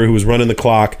scorekeeper who was running the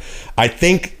clock, I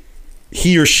think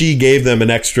he or she gave them an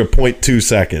extra 0.2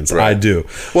 seconds. Right. I do.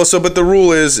 Well, but the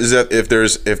rule is that if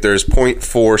there's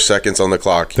 0.4 seconds on the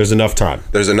clock, There's enough time.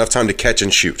 there's enough time to catch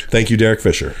and shoot. Thank you, Derek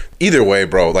Fisher. Either way,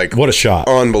 bro, like What a shot.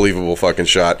 unbelievable fucking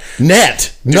shot.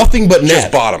 Net. Nothing but net.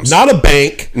 just bottoms. Not a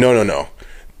bank. No.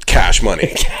 Cash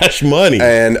money. Cash money.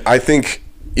 And I think,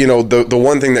 the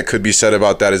one thing that could be said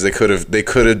about that is they could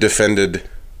have defended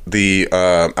the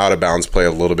out of bounds play a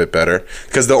little bit better,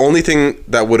 because the only thing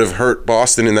that would have hurt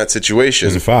Boston in that situation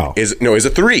Is a foul. is a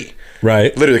three.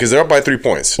 Right. Literally, because they're up by 3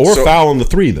 points. Or foul on the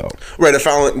three, though. Right, a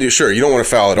foul. Sure, you don't want to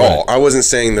foul at all. I wasn't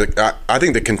saying that. I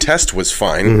think the contest was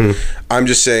fine. Mm-hmm. I'm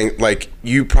just saying, like,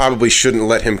 you probably shouldn't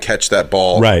let him catch that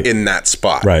ball Right. in that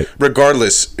spot. Right.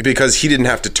 Regardless, because he didn't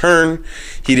have to turn.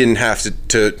 He didn't have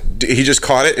to he just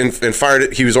caught it and fired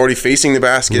it. He was already facing the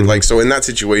basket. Mm-hmm. Like, so in that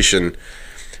situation,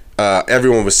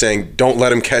 everyone was saying, don't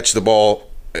let him catch the ball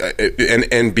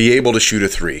and be able to shoot a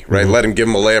three, right? Mm-hmm. Let him give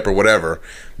him a layup or whatever,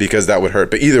 because that would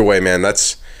hurt. But either way, man,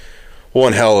 that's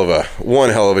one hell of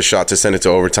a shot to send it to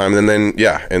overtime. And then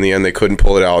in the end they couldn't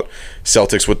pull it out.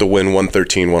 Celtics with the win,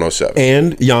 113-107.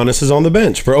 And Giannis is on the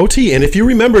bench for OT. And if you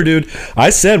remember, dude, I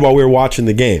said while we were watching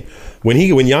the game, when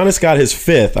Giannis got his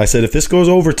fifth, I said, if this goes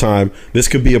overtime, this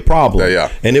could be a problem.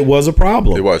 Yeah. And it was a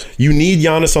problem. It was. You need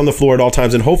Giannis on the floor at all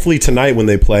times. And hopefully tonight when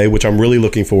they play, which I'm really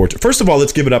looking forward to. First of all,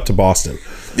 let's give it up to Boston.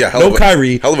 Yeah, no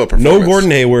Kyrie, hell of a performance. no Gordon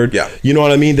Hayward. Yeah. You know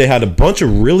what I mean? They had a bunch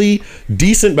of really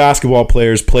decent basketball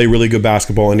players play really good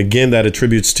basketball. And again, that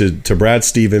attributes to Brad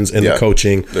Stevens and the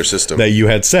coaching, their system that you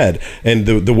had said. And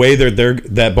the way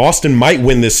that Boston might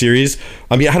win this series.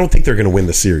 I mean, I don't think they're going to win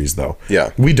the series, though.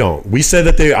 Yeah. We don't. I said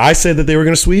that they were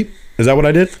going to sweep. Is that what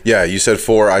I did? Yeah, you said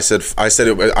 4. I said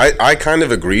it. I kind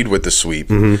of agreed with the sweep,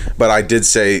 but I did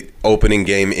say opening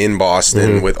game in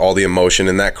Boston with all the emotion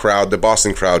and that crowd. The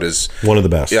Boston crowd is one of the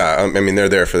best. Yeah, I mean they're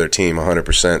there for their team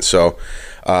 100%. So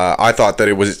I thought that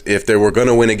it was, if they were going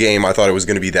to win a game, I thought it was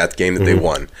going to be that game that they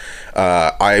won.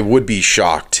 I would be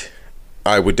shocked.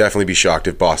 I would definitely be shocked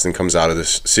if Boston comes out of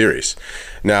this series.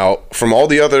 Now, from all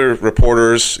the other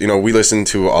reporters, we listen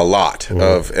to a lot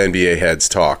of NBA heads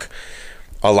talk.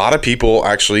 A lot of people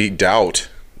actually doubt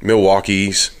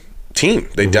Milwaukee's team.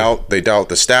 They doubt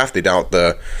the staff. They doubt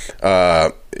their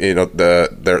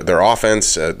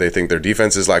offense. They think their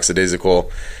defense is lackadaisical.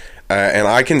 And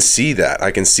I can see that. I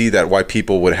can see that why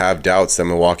people would have doubts that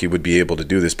Milwaukee would be able to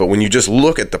do this. But when you just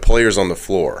look at the players on the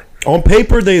floor, on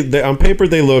paper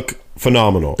they look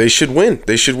phenomenal. They should win.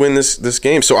 They should win this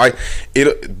game. So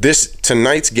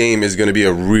tonight's game is going to be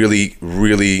a really,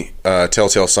 really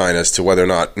telltale sign as to whether or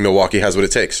not Milwaukee has what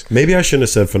it takes. Maybe I shouldn't have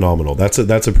said phenomenal. That's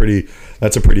a pretty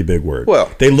big word.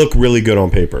 Well, they look really good on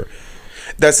paper.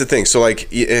 That's the thing. So I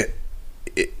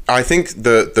think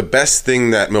the best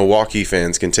thing that Milwaukee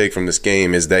fans can take from this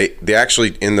game is they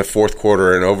actually, in the fourth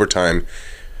quarter and overtime,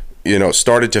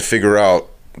 started to figure out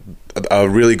a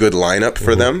really good lineup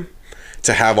for them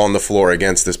to have on the floor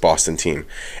against this Boston team.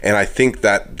 And I think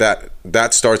that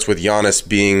starts with Giannis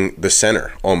being the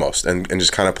center almost and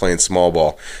just kind of playing small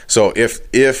ball. So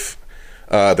if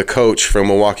the coach from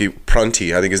Milwaukee,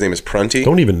 Prunty, I think his name is Prunty.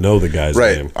 Don't even know the guy's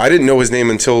name. I didn't know his name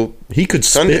until he could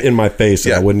Sunday. spit in my face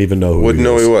and I wouldn't even know who wouldn't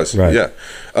know who he was. Right.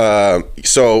 Yeah.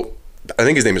 So I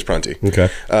think his name is Prunty. Okay.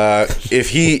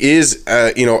 If he is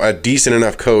a decent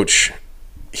enough coach,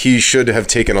 he should have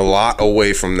taken a lot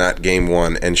away from that game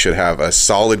one and should have a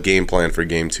solid game plan for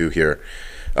game two here,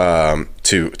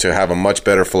 to have a much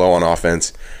better flow on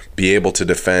offense, be able to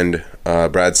defend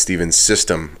Brad Stevens'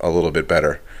 system a little bit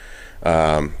better.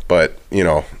 But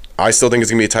I still think it's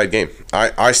gonna be a tight game.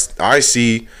 I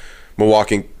see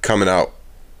Milwaukee coming out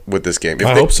with this game.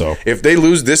 I hope so. If they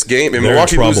lose this game, if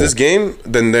Milwaukee lose this game,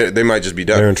 then they might just be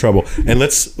done. They're in trouble. And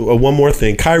let's one more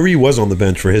thing. Kyrie was on the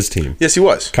bench for his team. Yes, he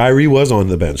was. Kyrie was on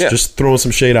the bench. Yeah. Just throwing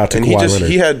some shade out to Kawhi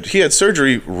Leonard. He had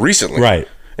surgery recently, right?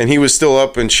 And he was still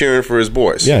up and cheering for his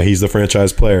boys. Yeah, he's the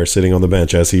franchise player sitting on the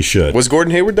bench as he should. Was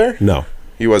Gordon Hayward there? No.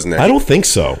 He wasn't there. I don't think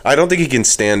so. I don't think he can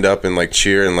stand up and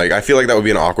cheer and I feel like that would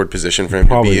be an awkward position for him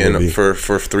to be in for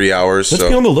 3 hours. Let's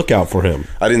be on the lookout for him.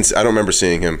 I don't remember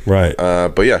seeing him. Right.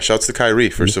 But yeah, shouts to Kyrie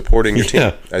for supporting your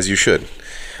team as you should.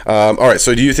 All right.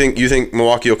 So do you think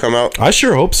Milwaukee will come out? I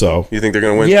sure hope so. You think they're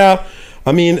going to win? Yeah.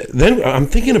 I mean, then I'm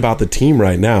thinking about the team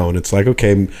right now, and it's like,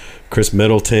 okay, Chris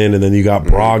Middleton, and then you got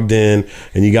Brogdon,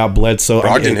 and you got Bledsoe.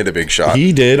 Brogdon hit a big shot.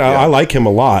 He did. I like him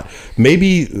a lot.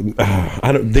 Maybe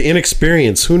the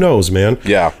inexperience. Who knows, man?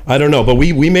 Yeah, I don't know. But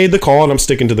we made the call, and I'm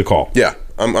sticking to the call. Yeah,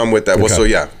 I'm with that. Okay. Well, so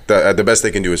yeah, the best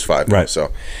they can do is 5. Right.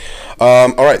 So,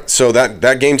 all right. So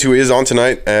that game 2 is on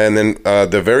tonight, and then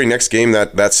the very next game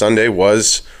that Sunday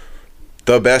was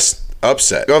the best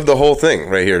upset of the whole thing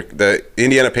right here. The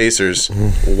Indiana Pacers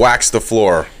waxed the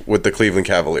floor with the Cleveland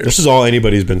Cavaliers. This is all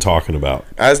anybody's been talking about.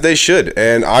 As they should.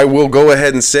 And I will go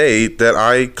ahead and say that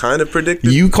I kind of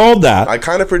predicted. You called that. I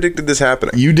kind of predicted this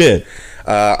happening. You did.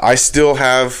 I still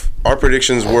have, our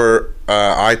predictions were,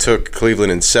 I took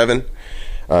Cleveland in 7.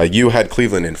 You had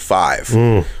Cleveland in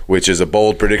 5, which is a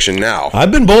bold prediction now.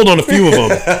 I've been bold on a few of them.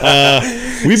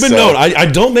 We've been known. I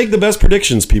don't make the best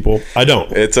predictions, people. I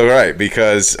don't. It's all right,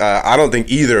 because I don't think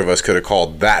either of us could have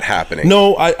called that happening.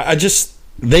 No, I just,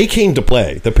 they came to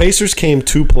play. The Pacers came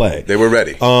to play. They were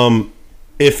ready.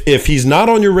 If he's not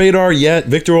on your radar yet,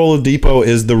 Victor Oladipo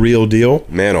is the real deal.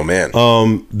 Man, oh man.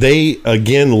 They,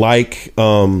 again, like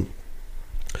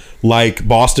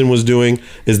Boston was doing,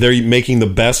 is they're making the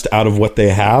best out of what they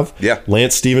have. Yeah.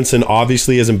 Lance Stevenson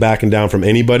obviously isn't backing down from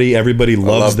anybody. Everybody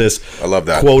loves this I love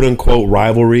that quote unquote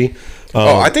rivalry.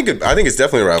 I think it's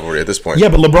definitely a rivalry at this point. Yeah,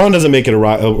 but LeBron doesn't make it a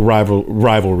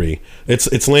rivalry.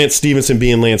 It's Lance Stevenson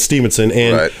being Lance Stevenson,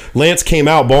 and Lance came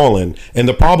out balling. And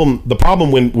the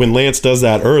problem when Lance does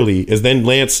that early is then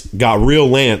Lance got real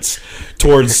Lance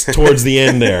towards the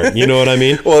end there. You know what I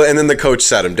mean? Well, and then the coach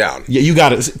sat him down. Yeah, you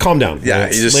got it. Calm down. Yeah,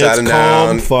 Lance. he just Lance, sat him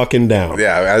down. Fucking down.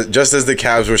 Yeah, just as the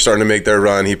Cavs were starting to make their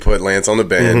run, he put Lance on the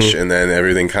bench, and then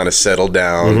everything kind of settled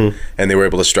down, and they were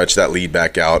able to stretch that lead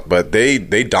back out. But they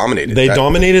dominated. They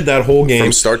dominated that whole game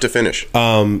from start to finish.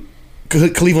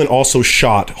 Cleveland also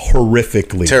shot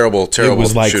horrifically. Terrible. It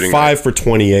was like shooting 5 for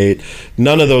 28.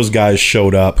 None of those guys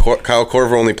showed up. Kyle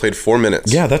Korver only played 4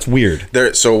 minutes. Yeah, that's weird.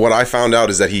 So what I found out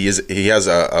is that he has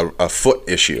a foot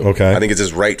issue. Okay, I think it's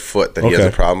his right foot that he has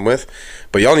a problem with.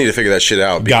 But y'all need to figure that shit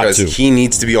out, because he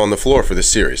needs to be on the floor for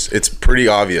this series. It's pretty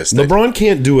obvious. LeBron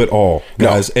can't do it all,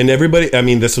 guys. No. And everybody, I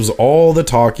mean, this was all the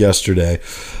talk yesterday.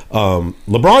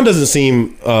 LeBron doesn't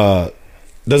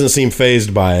seem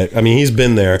fazed by it. I mean, he's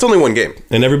been there. It's only one game,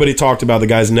 and everybody talked about the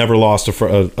guy's never lost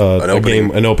an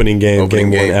opening game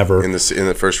one ever in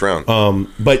the first round.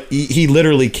 But he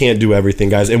literally can't do everything,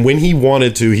 guys. And when he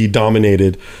wanted to, he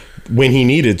dominated when he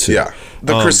needed to. Yeah.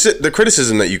 The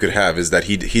criticism that you could have is that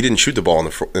he didn't shoot the ball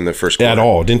in the first quarter at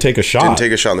all. Didn't take a shot. Didn't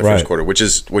take a shot in the first quarter, which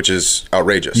is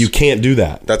outrageous. You can't do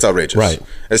that. That's outrageous, right?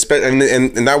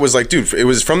 And that was like, dude, it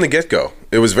was from the get go.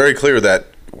 It was very clear that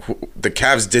the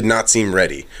Cavs did not seem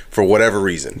ready for whatever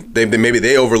reason. Maybe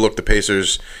they overlooked the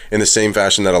Pacers in the same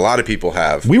fashion that a lot of people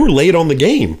have. We were late on the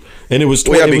game, and it was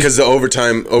because the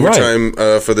overtime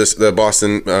for the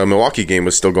Boston Milwaukee game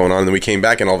was still going on, and then we came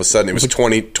back, and all of a sudden it was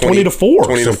 20 to 4,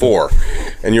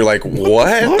 and you're like,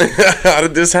 what? How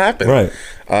did this happen? Right.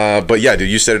 But yeah, dude,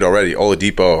 you said it already.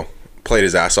 Oladipo played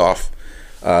his ass off.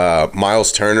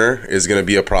 Miles Turner is going to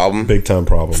be a problem, big time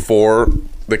problem for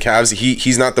the Cavs.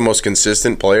 He's not the most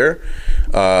consistent player,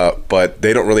 but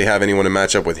they don't really have anyone to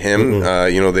match up with him.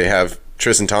 They have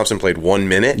Tristan Thompson played 1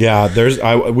 minute.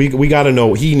 Yeah, we got to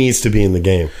know he needs to be in the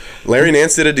game. Larry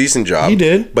Nance did a decent job. He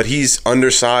did, but he's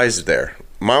undersized there.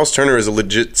 Miles Turner is a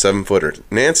legit 7-footer.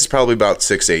 Nance is probably about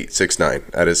 6'8", 6'9"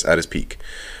 at his peak.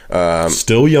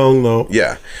 Still young though.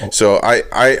 Yeah. So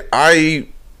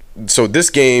so this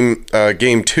game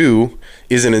 2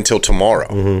 isn't until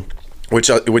tomorrow.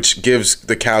 Which gives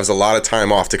the Cavs a lot of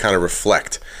time off to kind of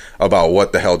reflect about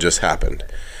what the hell just happened,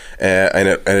 and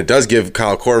it does give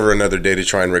Kyle Korver another day to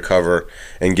try and recover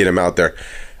and get him out there.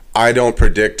 I don't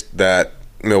predict that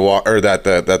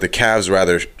that the Cavs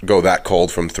rather go that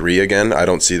cold from 3 again. I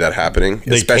don't see that happening,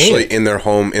 especially in their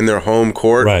home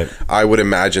court. Right. I would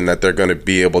imagine that they're going to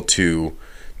be able to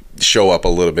show up a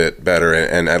little bit better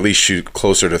and at least shoot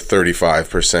closer to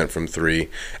 35% from 3,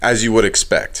 as you would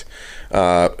expect.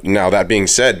 Now, that being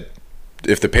said,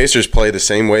 if the Pacers play the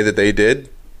same way that they did,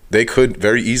 they could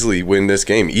very easily win this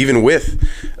game, even with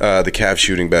the Cavs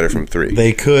shooting better from 3.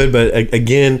 They could, but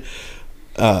again,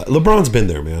 LeBron's been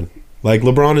there, man. Like,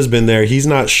 LeBron has been there. He's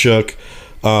not shook.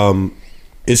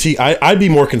 Is he? I'd be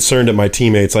more concerned at my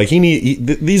teammates. Like,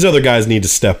 these other guys need to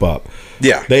step up.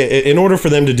 Yeah. In order for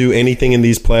them to do anything in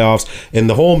these playoffs, and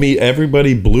the whole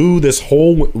everybody blew this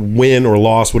whole win or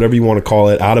loss, whatever you want to call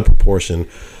it, out of proportion.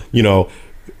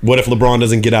 What if LeBron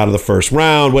doesn't get out of the first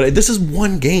round? This is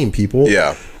one game, people.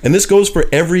 Yeah. And this goes for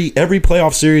every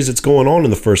playoff series that's going on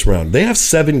in the first round. They have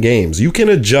 7 games. You can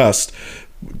adjust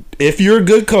if you're a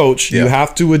good coach, you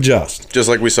have to adjust. Just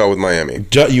like we saw with Miami.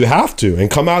 You have to. And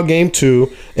come out game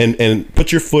 2 and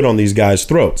put your foot on these guys'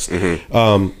 throats.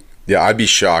 Yeah, I'd be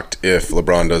shocked if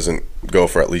LeBron doesn't go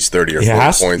for at least 30 or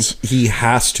 40 points. He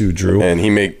has to, Drew. And he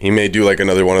may do like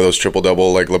another one of those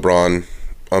triple-double like LeBron,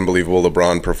 unbelievable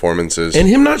LeBron performances. And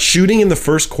him not shooting in the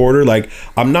first quarter, like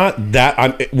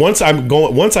once I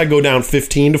go down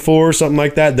 15-4 or something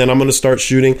like that, then I'm going to start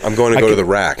shooting. I'm going to go to the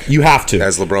rack. You have to.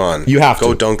 As LeBron. You have to.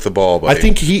 Go dunk the ball, buddy. I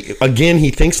think he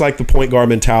thinks like the point guard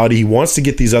mentality. He wants to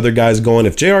get these other guys going.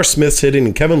 If J.R. Smith's hitting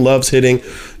and Kevin Love's hitting,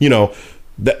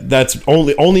 that's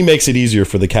only makes it easier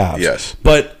for the Cavs. Yes.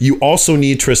 But you also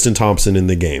need Tristan Thompson in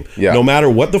the game. Yeah. No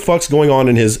matter what the fuck's going on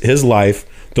in his life,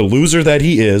 the loser that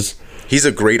he is, he's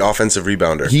a great offensive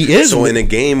rebounder. He is. So in a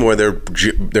game where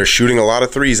they're shooting a lot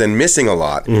of threes and missing a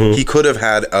lot, he could have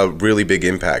had a really big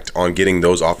impact on getting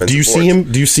those offensive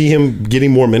boards. Do you see him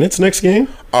getting more minutes next game?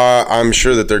 I'm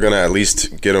sure that they're going to at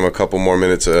least get him a couple more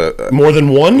minutes. More than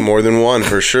one? More than one,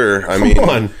 for sure. Come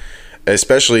on.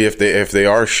 Especially if they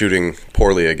are shooting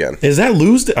poorly again. Is that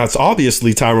Lue's? That's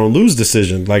obviously Tyronn Lue's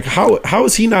decision. Like how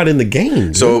is he not in the game?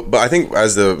 Dude? So, but I think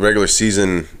as the regular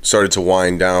season started to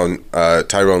wind down,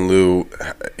 Tyronn Lue,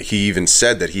 he even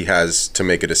said that he has to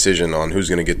make a decision on who's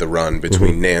going to get the run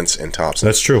between Nance and Thompson.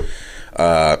 That's true.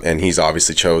 And he's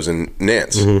obviously chosen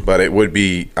Nance, but it would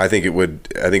be. I think it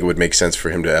would make sense for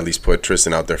him to at least put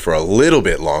Tristan out there for a little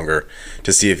bit longer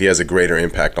to see if he has a greater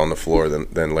impact on the floor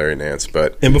than Larry Nance.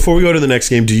 And before we go to the next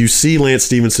game, do you see Lance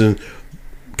Stevenson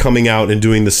coming out and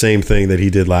doing the same thing that he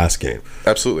did last game?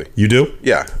 Absolutely. You do?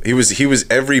 Yeah, he was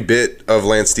every bit of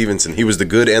Lance Stevenson. He was the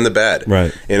good and the bad,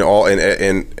 right? In all,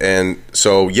 and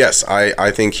so yes,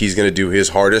 I think he's going to do his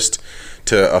hardest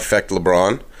to affect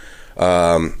LeBron.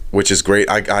 Which is great.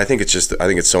 I think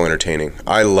it's so entertaining.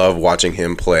 I love watching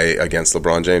him play against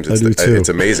LeBron James. It's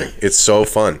amazing. It's so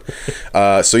fun.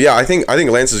 So yeah, I think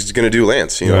Lance is going to do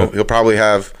Lance. He'll probably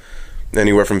have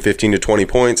anywhere from 15 to 20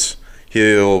 points.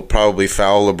 He'll probably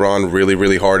foul LeBron really,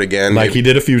 really hard again, like he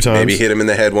did a few times. Maybe hit him in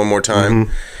the head one more time.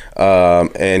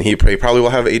 And he probably will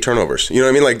have 8 turnovers. You know what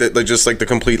I mean? Like just like the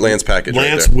complete Lance package.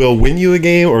 Lance right will win you a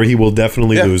game, or he will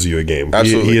definitely lose you a game.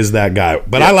 Absolutely, he is that guy.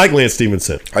 But I like Lance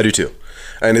Stevenson. I do too.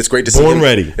 And it's great to see him.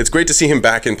 Ready. It's great to see him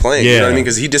back and playing. Yeah. You know what I mean?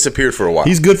 Because he disappeared for a while.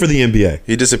 He's good for the NBA.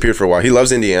 He disappeared for a while. He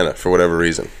loves Indiana for whatever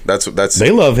reason. That's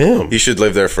they love him. He should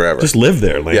live there forever. Just live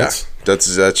there, Lance. Yeah,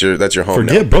 that's your home.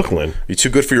 Forget now. Brooklyn. You too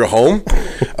good for your home.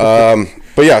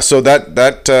 But yeah, so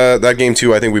that game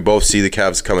too. I think we both see the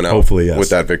Cavs coming out. Hopefully, yes. With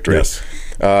that victory. Yes.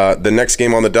 The next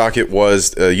game on the docket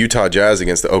was Utah Jazz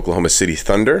against the Oklahoma City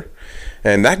Thunder.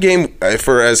 And that game,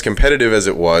 for as competitive as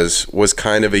it was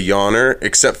kind of a yawner,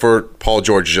 except for Paul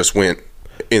George just went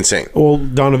insane. Well,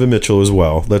 Donovan Mitchell as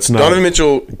well. Donovan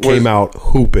Mitchell came out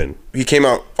hooping. He came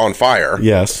out on fire.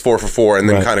 Yes. 4 for 4, and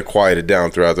then kind of quieted down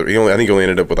throughout I think he only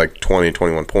ended up with like 20,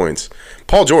 21 points.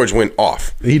 Paul George went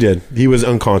off. He did. He was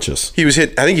unconscious. I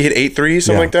think he hit 8 threes,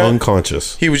 something like that.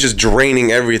 Unconscious. He was just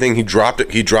draining everything. He dropped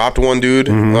one dude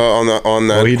on that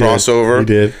crossover. He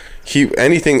did.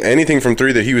 Anything from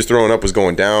 3 that he was throwing up was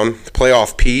going down.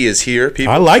 Playoff P is here.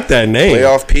 People. I like that name.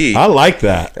 Playoff P. I like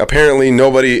that. Apparently,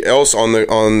 nobody else on the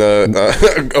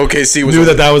OKC knew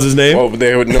that was his name. Oh,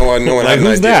 they would. No one like, had an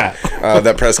who's idea. that?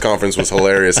 That press conference was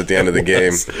hilarious at the end of the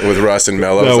game with Russ and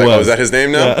Melo. No, is that his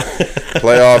name now? Yeah.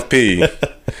 Playoff P.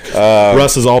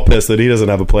 Russ is all pissed that he doesn't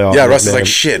have a playoff. Yeah, Russ is like,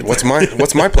 shit. What's my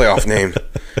playoff name?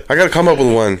 I got to come up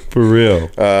with one for real.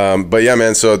 But yeah,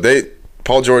 man. So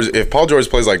if Paul George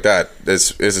plays like that,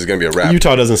 this is going to be a wrap.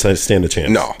 Utah doesn't stand a chance.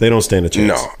 No, they don't stand a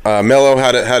chance. No, Melo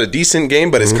had a decent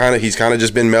game, but he's kind of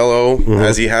just been Melo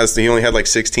as he has. He only had like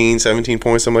 16, 17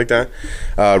 points, something like that.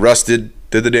 Russ did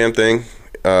the damn thing.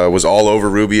 Was all over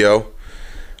Rubio.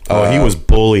 He was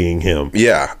bullying him.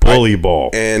 Yeah, bully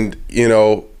ball. And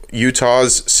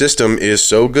Utah's system is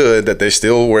so good that they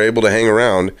still were able to hang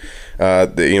around.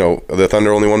 The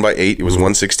Thunder only won by 8. It was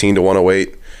 116 to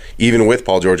 108. Even with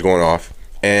Paul George going off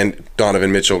and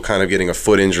Donovan Mitchell kind of getting a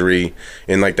foot injury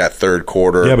in like that third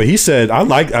quarter. Yeah, but he said, I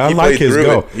like his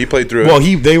go. He played through it. Well,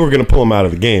 they were going to pull him out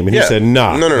of the game. And he said,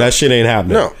 no, that shit ain't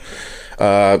happening.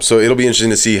 No. So it'll be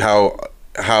interesting to see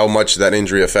how much that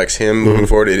injury affects him moving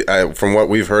forward. From what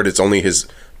we've heard, it's only his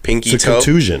pinky toe. It's a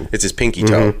contusion. It's his pinky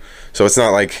toe. So it's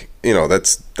not like,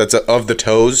 that's of the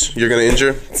toes you're going to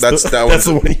injure. That's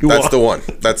the one.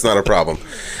 That's not a problem.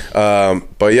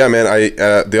 But yeah, man,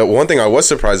 the one thing I was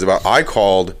surprised about, I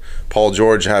called Paul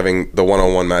George having the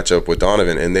one-on-one matchup with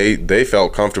Donovan, and they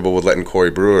felt comfortable with letting Corey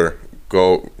Brewer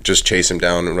go just chase him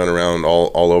down and run around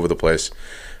all over the place.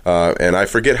 And I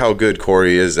forget how good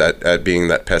Corey is at being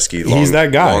that pesky he's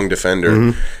that guy. Long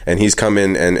defender. And he's come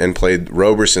in and played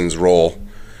Roberson's role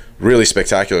really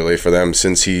spectacularly for them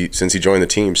since he joined the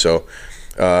team. So,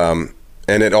 and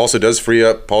it also does free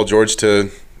up Paul George to,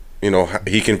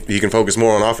 he can focus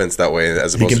more on offense that way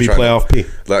as opposed to he can be playoff P.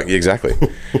 Exactly.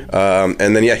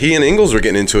 And then he and Ingles were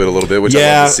getting into it a little bit, which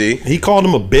I love to see. He called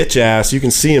him a bitch ass. You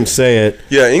can see him say it.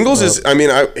 Yeah, Ingles is. I mean,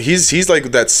 he's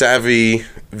like that savvy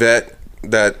vet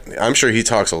that I'm sure he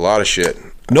talks a lot of shit.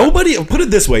 Nobody, put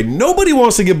it this way, nobody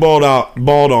wants to get balled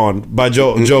on by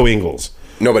Joe Ingles.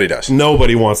 Nobody does.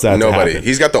 Nobody wants that to happen.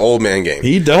 He's got the old man game.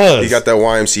 He does. He got that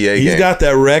YMCA game. He's got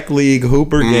that rec league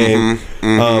hooper game.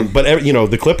 But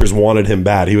the Clippers wanted him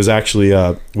bad. He was actually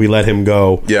we let him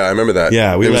go. Yeah, I remember that.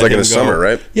 Yeah, it was like in the summer,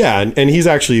 right? Yeah, and he's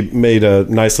actually made a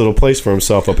nice little place for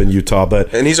himself up in Utah.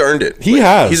 And he's earned it. He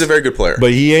has. He's a very good player.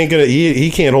 But he ain't gonna.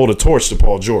 He can't hold a torch to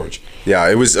Paul George. Yeah,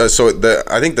 it was.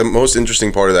 I think the most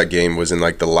interesting part of that game was in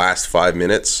like the last 5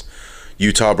 minutes.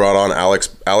 Utah brought on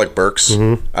Alec Burks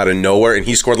out of nowhere, and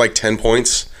he scored like 10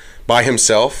 points by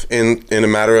himself in a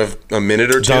matter of a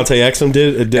minute or two. Dante Exum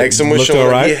did Exum was looked showing,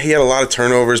 all right. He had a lot of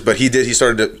turnovers, but he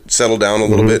started to settle down a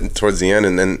little bit towards the end,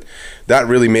 and then that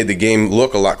really made the game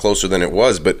look a lot closer than it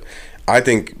was. But I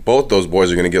think both those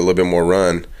boys are going to get a little bit more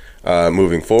run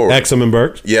moving forward. Exum and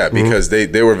Burks? Yeah, because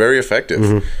they were very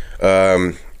effective.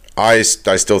 I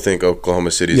still think Oklahoma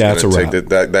City is going to take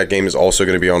that game is also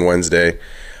going to be on Wednesday.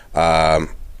 Our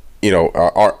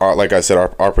like I said,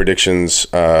 our predictions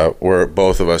were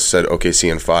both of us said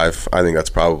OKC in 5. I think that's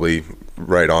probably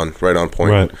right on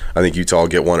point. Right. I think Utah will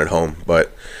get one at home,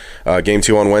 but game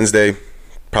 2 on Wednesday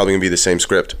probably gonna be the same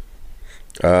script.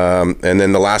 And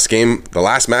then the last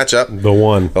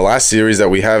matchup, the last series that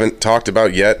we haven't talked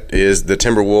about yet is the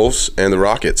Timberwolves and the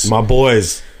Rockets. My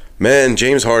boys, man,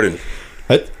 James Harden.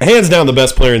 Hands down the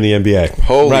best player in the NBA.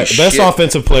 Holy shit. Best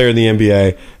offensive player in the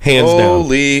NBA. Hands down.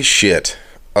 Holy shit.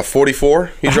 A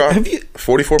 44 he dropped?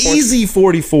 44 points? Easy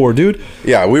 44, dude.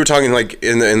 Yeah, we were talking like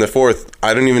in the fourth.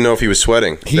 I don't even know if he was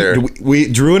sweating.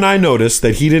 Drew and I noticed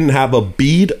that he didn't have a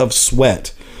bead of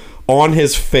sweat on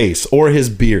his face or his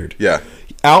beard. Yeah.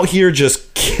 Out here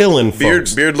just killing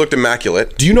folks. Beard looked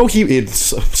immaculate. Do you know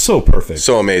it's so perfect.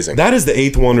 So amazing. That is the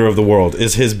 8th wonder of the world,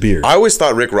 is his beard. I always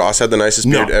thought Rick Ross had the nicest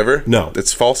beard ever. No.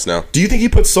 It's false now. Do you think he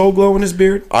put Soul Glow in his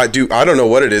beard? I do. I don't know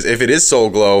what it is. If it is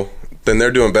Soul Glow, then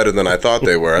they're doing better than I thought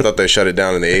they were. I thought they shut it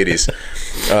down in the 80s.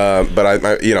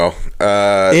 But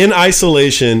in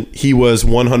isolation, he was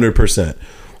 100%.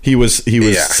 He was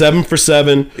 7 for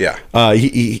 7. Yeah.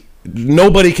 He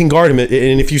nobody can guard him, and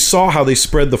if you saw how they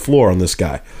spread the floor on this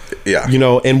guy,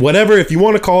 and whatever, if you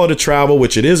want to call it a travel,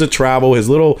 which it is a travel, his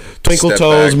little twinkle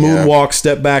toes moonwalk,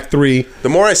 step back 3. The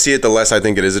more I see it, the less I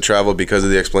think it is a travel because of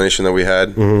the explanation that we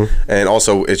had, and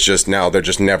also it's just now they're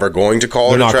just never going to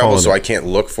call it a travel, so I can't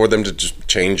look for them to just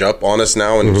change up on us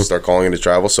now and just start calling it a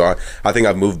travel. So I think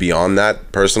I've moved beyond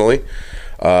that personally.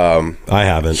 I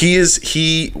haven't.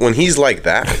 When he's like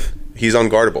that. He's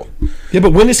unguardable. Yeah,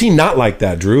 but when is he not like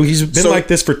that, Drew? He's been like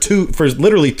this for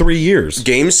literally 3 years.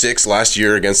 Game 6 last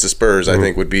year against the Spurs, I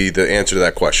think, would be the answer to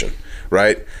that question,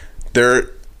 right?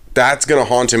 That's going to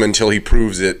haunt him until he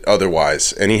proves it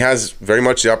otherwise, and he has very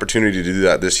much the opportunity to do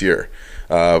that this year.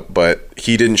 But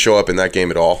he didn't show up in that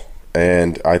game at all,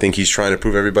 and I think he's trying to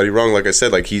prove everybody wrong. Like I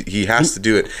said, like he has to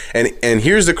do it. And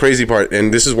here's the crazy part,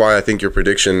 and this is why I think your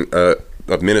prediction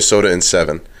of Minnesota in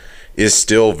 7 is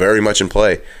still very much in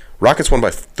play. Rockets won by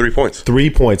 3 points.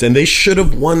 3 points, and they should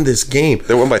have won this game.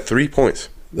 They won by 3 points.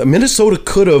 Minnesota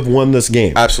could have won this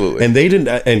game. Absolutely. And they didn't.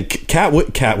 And Cat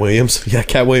Williams. Yeah,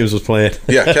 Cat Williams was playing.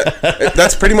 Yeah,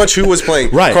 that's pretty much who was playing.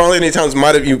 Right. Karl-Anthony Towns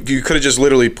might have. You could have just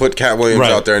literally put Cat Williams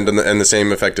out there and done the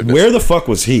same effectiveness. Where the fuck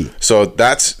was he? So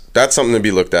that's something to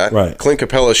be looked at. Right. Clint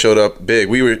Capella showed up big.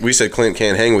 We said Clint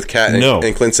can't hang with Cat.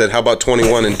 And Clint said, how about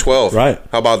 21 and 12? Right.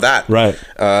 How about that? Right.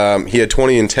 He had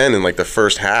 20 and 10 in like the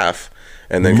first half.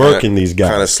 And then murking these guys.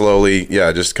 Kind of slowly,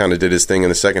 just kind of did his thing in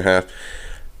the second half.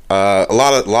 A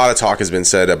lot of talk has been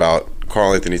said about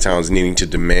Karl-Anthony Towns needing to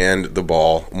demand the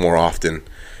ball more often,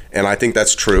 and I think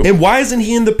that's true. And why isn't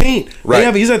he in the paint?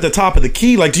 Right, he's at the top of the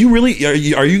key. Like, do you really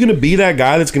are you going to be that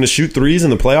guy that's going to shoot threes in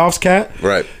the playoffs, Cat?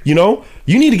 Right. You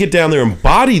need to get down there and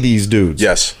body these dudes.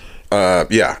 Yes.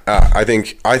 I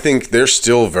think they're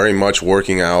still very much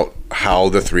working out how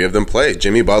the three of them play.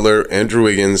 Jimmy Butler, Andrew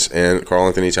Wiggins, and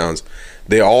Karl-Anthony Towns.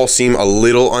 They all seem a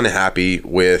little unhappy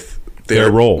with their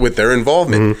role, with their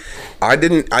involvement. I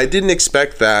didn't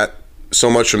expect that so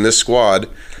much from this squad.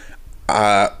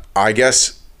 I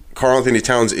guess Karl-Anthony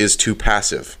Towns is too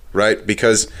passive, right?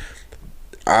 Because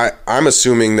I'm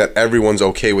assuming that everyone's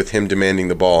okay with him demanding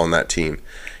the ball on that team.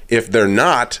 If they're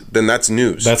not, then that's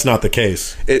news. That's not the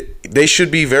case. They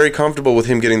should be very comfortable with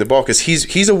him getting the ball because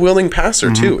he's a willing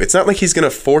passer too. It's not like he's going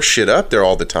to force shit up there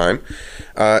all the time.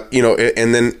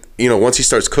 And then once he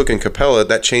starts cooking Capella,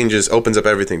 that opens up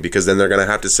everything because then they're going to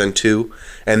have to send 2,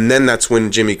 and then that's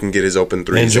when Jimmy can get his open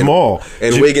threes. And Jamal.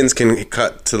 And Wiggins can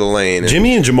cut to the lane.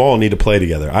 Jimmy and Jamal need to play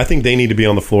together. I think they need to be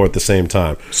on the floor at the same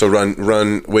time. So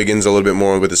run Wiggins a little bit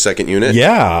more with the second unit?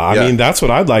 Yeah, I mean, that's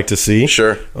what I'd like to see.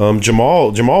 Sure.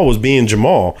 Jamal was being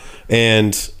Jamal,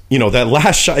 and that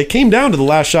last shot, it came down to the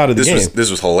last shot of the game. This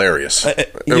was hilarious.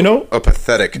 A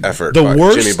pathetic effort by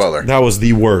Jimmy Butler. That was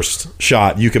the worst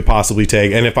shot you could possibly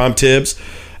take. And if I'm Tibbs,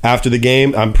 after the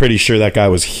game, I'm pretty sure that guy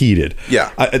was heated.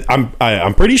 Yeah.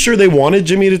 I'm pretty sure they wanted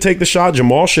Jimmy to take the shot.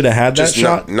 Jamal should have had that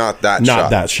shot. Not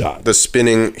that shot. The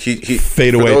spinning, he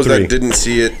fade away. For those three. that didn't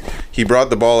see it, he brought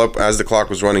the ball up as the clock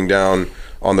was running down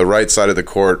on the right side of the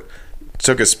court,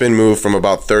 took a spin move from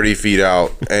about 30 feet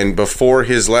out, and before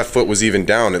his left foot was even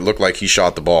down, it looked like he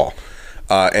shot the ball.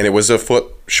 And it was a foot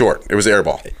short. It was air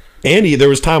ball. Andy, there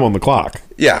was time on the clock.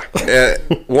 Yeah.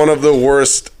 One of the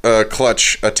worst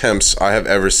clutch attempts I have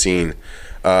ever seen,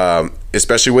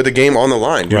 especially with the game on the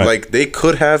line. Dude, Like, they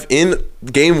could have, in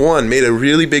game 1, made a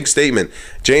really big statement.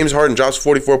 James Harden drops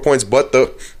 44 points, but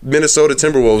the Minnesota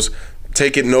Timberwolves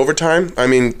take it in overtime. I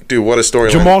mean, dude, what a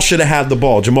storyline. Jamal should have had the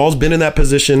ball. Jamal's been in that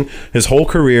position his whole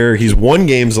career. He's won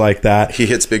games like that. He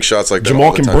hits big shots like that.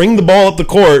 Jamal can bring the ball up the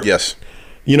court. Yes.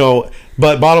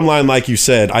 But bottom line, like you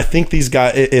said, I think these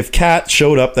guys, if Cat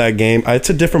showed up that game, it's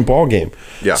a different ball game.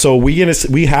 Yeah. So we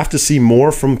have to see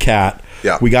more from Cat.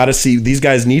 Yeah. We got to see, these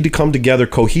guys need to come together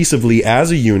cohesively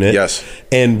as a unit. Yes.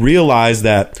 And realize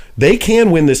that they can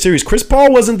win this series. Chris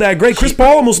Paul wasn't that great. Chris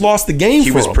Paul almost lost the game.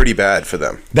 He was pretty bad for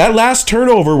them. That last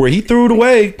turnover where he threw it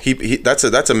away. That's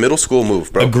a middle school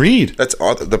move, bro. Agreed. That's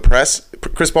the press.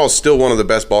 Chris Paul is still one of the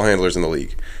best ball handlers in the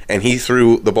league, and he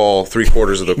threw the ball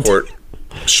 3/4 of the court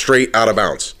straight out of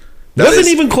bounds. Wasn't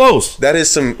even close. That is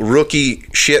some rookie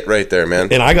shit right there, man.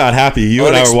 And I got happy. You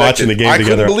and I were watching the game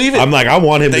together. I couldn't believe it. I'm like, I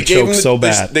want him to choke so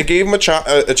bad. They gave him a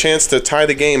chance to tie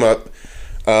the game up,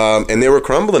 and they were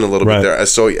crumbling a little bit there.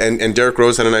 So and Derrick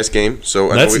Rose had a nice game. So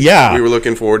we were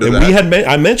looking forward to that.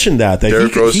 I mentioned that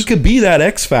he could be that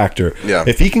X factor. Yeah.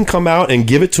 If he can come out and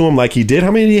give it to him like he did.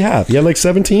 How many did he have? He had like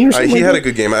 17 or something. He had a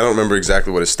good game. I don't remember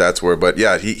exactly what his stats were, but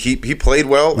yeah, he played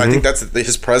well. I think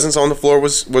his presence on the floor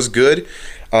was good.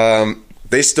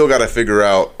 They still got to figure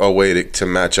out a way to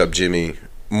match up Jimmy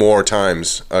more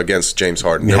times against James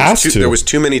Harden. There was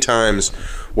too many times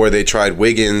where they tried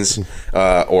Wiggins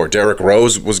or Derrick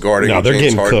Rose was guarding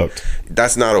James Harden. Cooked.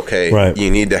 That's not okay. Right. You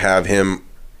need to have him.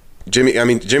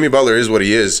 Jimmy Butler is what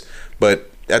he is, but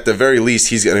at the very least,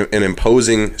 he's an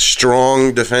imposing,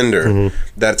 strong defender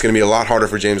that's going to be a lot harder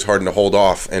for James Harden to hold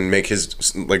off and make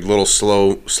his like little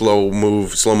slow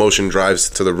motion drives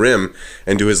to the rim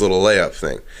and do his little layup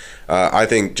thing. I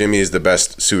think Jimmy is the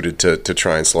best suited to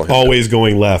try and slow him Always down.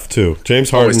 Going left, too. James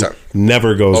Harden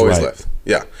never goes Always right. left.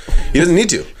 Yeah. He doesn't need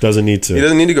to. Doesn't need to. He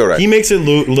doesn't need to go right. He makes it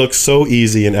look so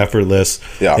easy and effortless.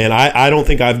 Yeah. And I don't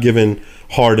think I've given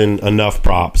Harden enough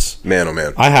props. Man, oh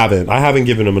man. I haven't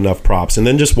given him enough props. And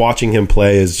then just watching him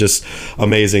play is just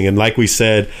amazing. And like we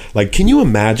said, like, can you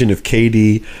imagine if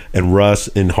KD and Russ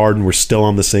and Harden were still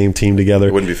on the same team together?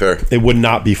 It wouldn't be fair. It would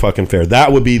not be fucking fair.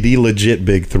 That would be the legit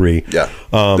big three. Yeah.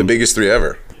 The biggest three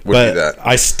ever would be that.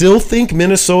 I still think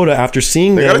Minnesota, after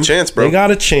seeing them, they got a chance, bro. They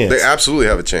got a chance. They absolutely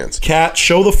have a chance. Cat,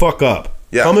 show the fuck up.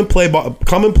 Yeah. Come and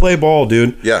play ball,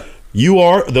 dude. Yeah. You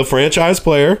are the franchise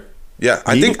player. Yeah,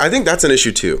 I think that's an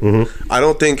issue too. I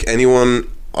don't think anyone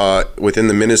within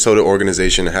the Minnesota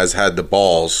organization has had the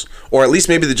balls, or at least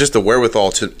maybe just the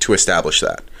wherewithal to establish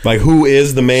that. Like, who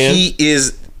is the man? He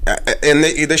is, and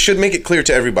they should make it clear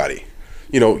to everybody.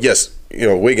 Yes,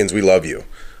 Wiggins, we love you.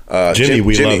 Jimmy,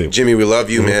 we love you. Jimmy, we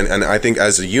love you, man. And I think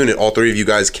as a unit, all three of you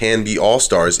guys can be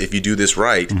all-stars if you do this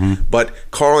right. But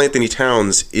Karl-Anthony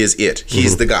Towns is it.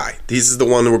 He's the guy. He's the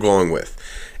one that we're going with.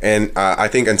 And I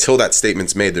think until that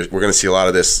statement's made, we're going to see a lot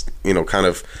of this, kind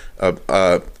of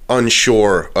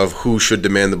unsure of who should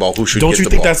demand the ball, who should get the ball. Don't you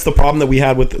think that's the problem that we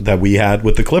had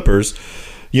with the Clippers?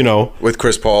 With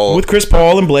Chris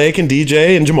Paul and Blake and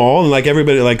DJ and Jamal and like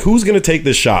everybody, like, who's going to take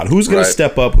this shot? Who's going to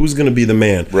step up? Who's going to be the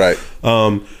man? Right.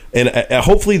 And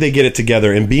hopefully they get it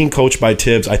together. And being coached by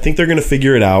Tibbs, I think they're going to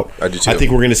figure it out. I do too. I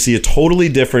think we're going to see a totally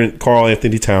different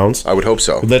Karl-Anthony Towns. I would hope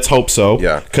so. Let's hope so.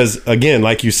 Yeah. Because again,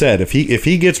 like you said, if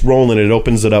he gets rolling, it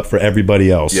opens it up for everybody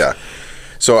else. Yeah.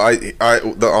 So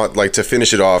like to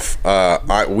finish it off,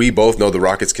 we both know the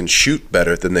Rockets can shoot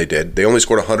better than they did. They only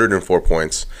scored 104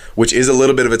 points, which is a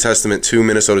little bit of a testament to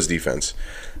Minnesota's defense.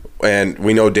 And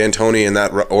we know D'Antoni and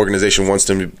that organization wants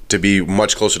them to be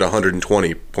much closer to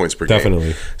 120 points per game.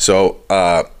 Definitely. So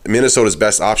Minnesota's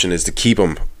best option is to keep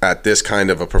him at this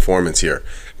kind of a performance here,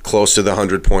 close to the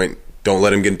 100-point. Don't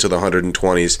let him get into the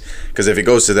 120s, because if it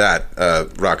goes to that,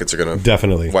 Rockets are going to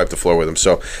definitely wipe the floor with him.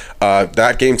 So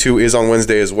that game 2 is on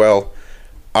Wednesday as well.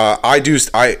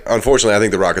 Unfortunately, I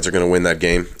think the Rockets are going to win that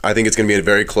game. I think it's going to be a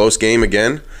very close game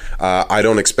again. I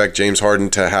don't expect James Harden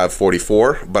to have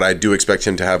 44, but I do expect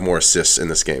him to have more assists in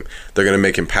this game. They're going to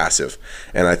make him passive,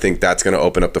 and I think that's going to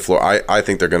open up the floor. I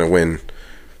think they're going to win,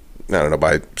 I don't know,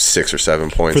 by 6 or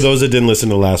 7 points. For those that didn't listen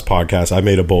to the last podcast, I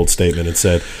made a bold statement and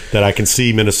said that I can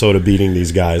see Minnesota beating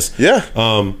these guys.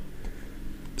 Yeah.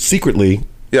 Secretly,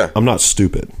 yeah, I'm not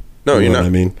stupid. No, you know you're not. What I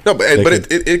mean, no, but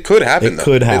it could happen. It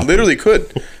could happen. It literally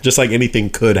could. Just like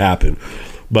anything could happen.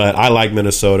 But I like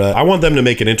Minnesota. I want them to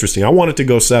make it interesting. I want it to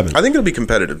go 7. I think it'll be a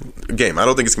competitive game. I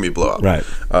don't think it's going to be a blowout. Right.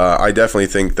 I definitely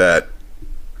think that,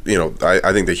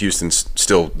 I think that Houston's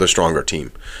still the stronger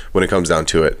team when it comes down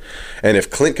to it. And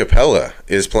if Clint Capella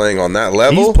is playing on that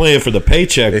level, he's playing for the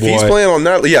paycheck. If boy. he's playing on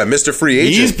that, yeah, Mr. Free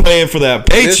Agent. He's playing for that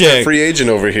paycheck. Mr. Free Agent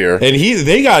over here. And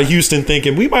they got Houston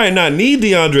thinking we might not need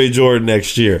DeAndre Jordan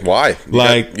next year. Why?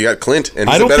 You got Clint, and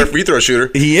he's a better free throw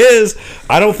shooter. He is.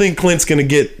 I don't think Clint's going to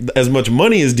get as much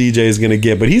money as DJ is going to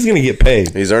get, but he's going to get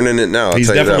paid. He's earning it now. He's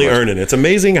definitely earning it. It's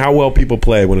amazing how well people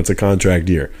play when it's a contract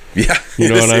year. Yeah, you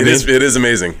know what I mean. It is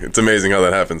amazing. It's amazing how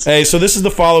that happens. Hey, so this is the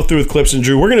follow through with Clips and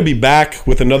Drew. We're going to be back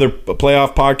with another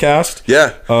playoff podcast.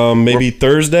 Yeah. Maybe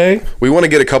Thursday. We want to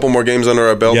get a couple more games under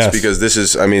our belts because this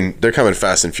is, they're coming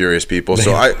fast and furious, people. Man,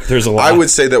 so there's a lot. I would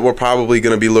say that we're probably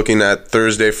going to be looking at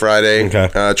Thursday, Friday,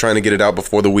 trying to get it out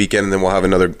before the weekend, and then we'll have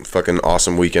another fucking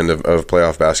awesome weekend of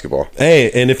playoff basketball.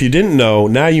 Hey, and if you didn't know,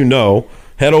 now you know.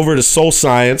 Head over to Soul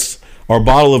Science. Our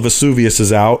bottle of Vesuvius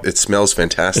is out. It smells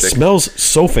fantastic. It smells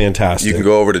so fantastic. You can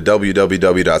go over to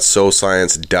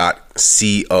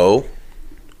www.soulscience.co.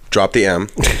 Drop the M.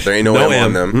 There ain't no M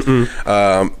on them.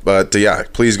 But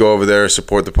please go over there,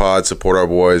 support the pod, support our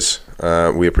boys.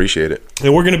 We appreciate it.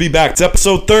 And we're going to be back. It's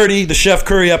episode 30, the Chef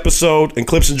Curry episode, and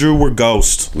Clips and Drew were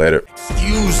Ghost. Later.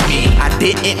 Excuse me, I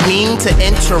didn't mean to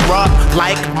interrupt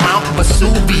like Mount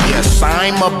Vesuvius.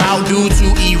 I'm about due to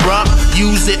erupt.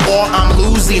 Use it or I'm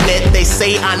losing it. They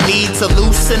say I need to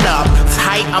loosen up.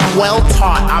 Tight, I'm well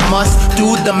taught. I must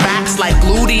do the max like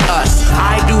gluteus.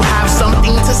 I do have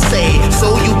something to say,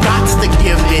 so you got to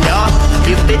give it up.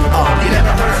 Give it up. You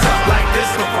never heard something like this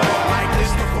before.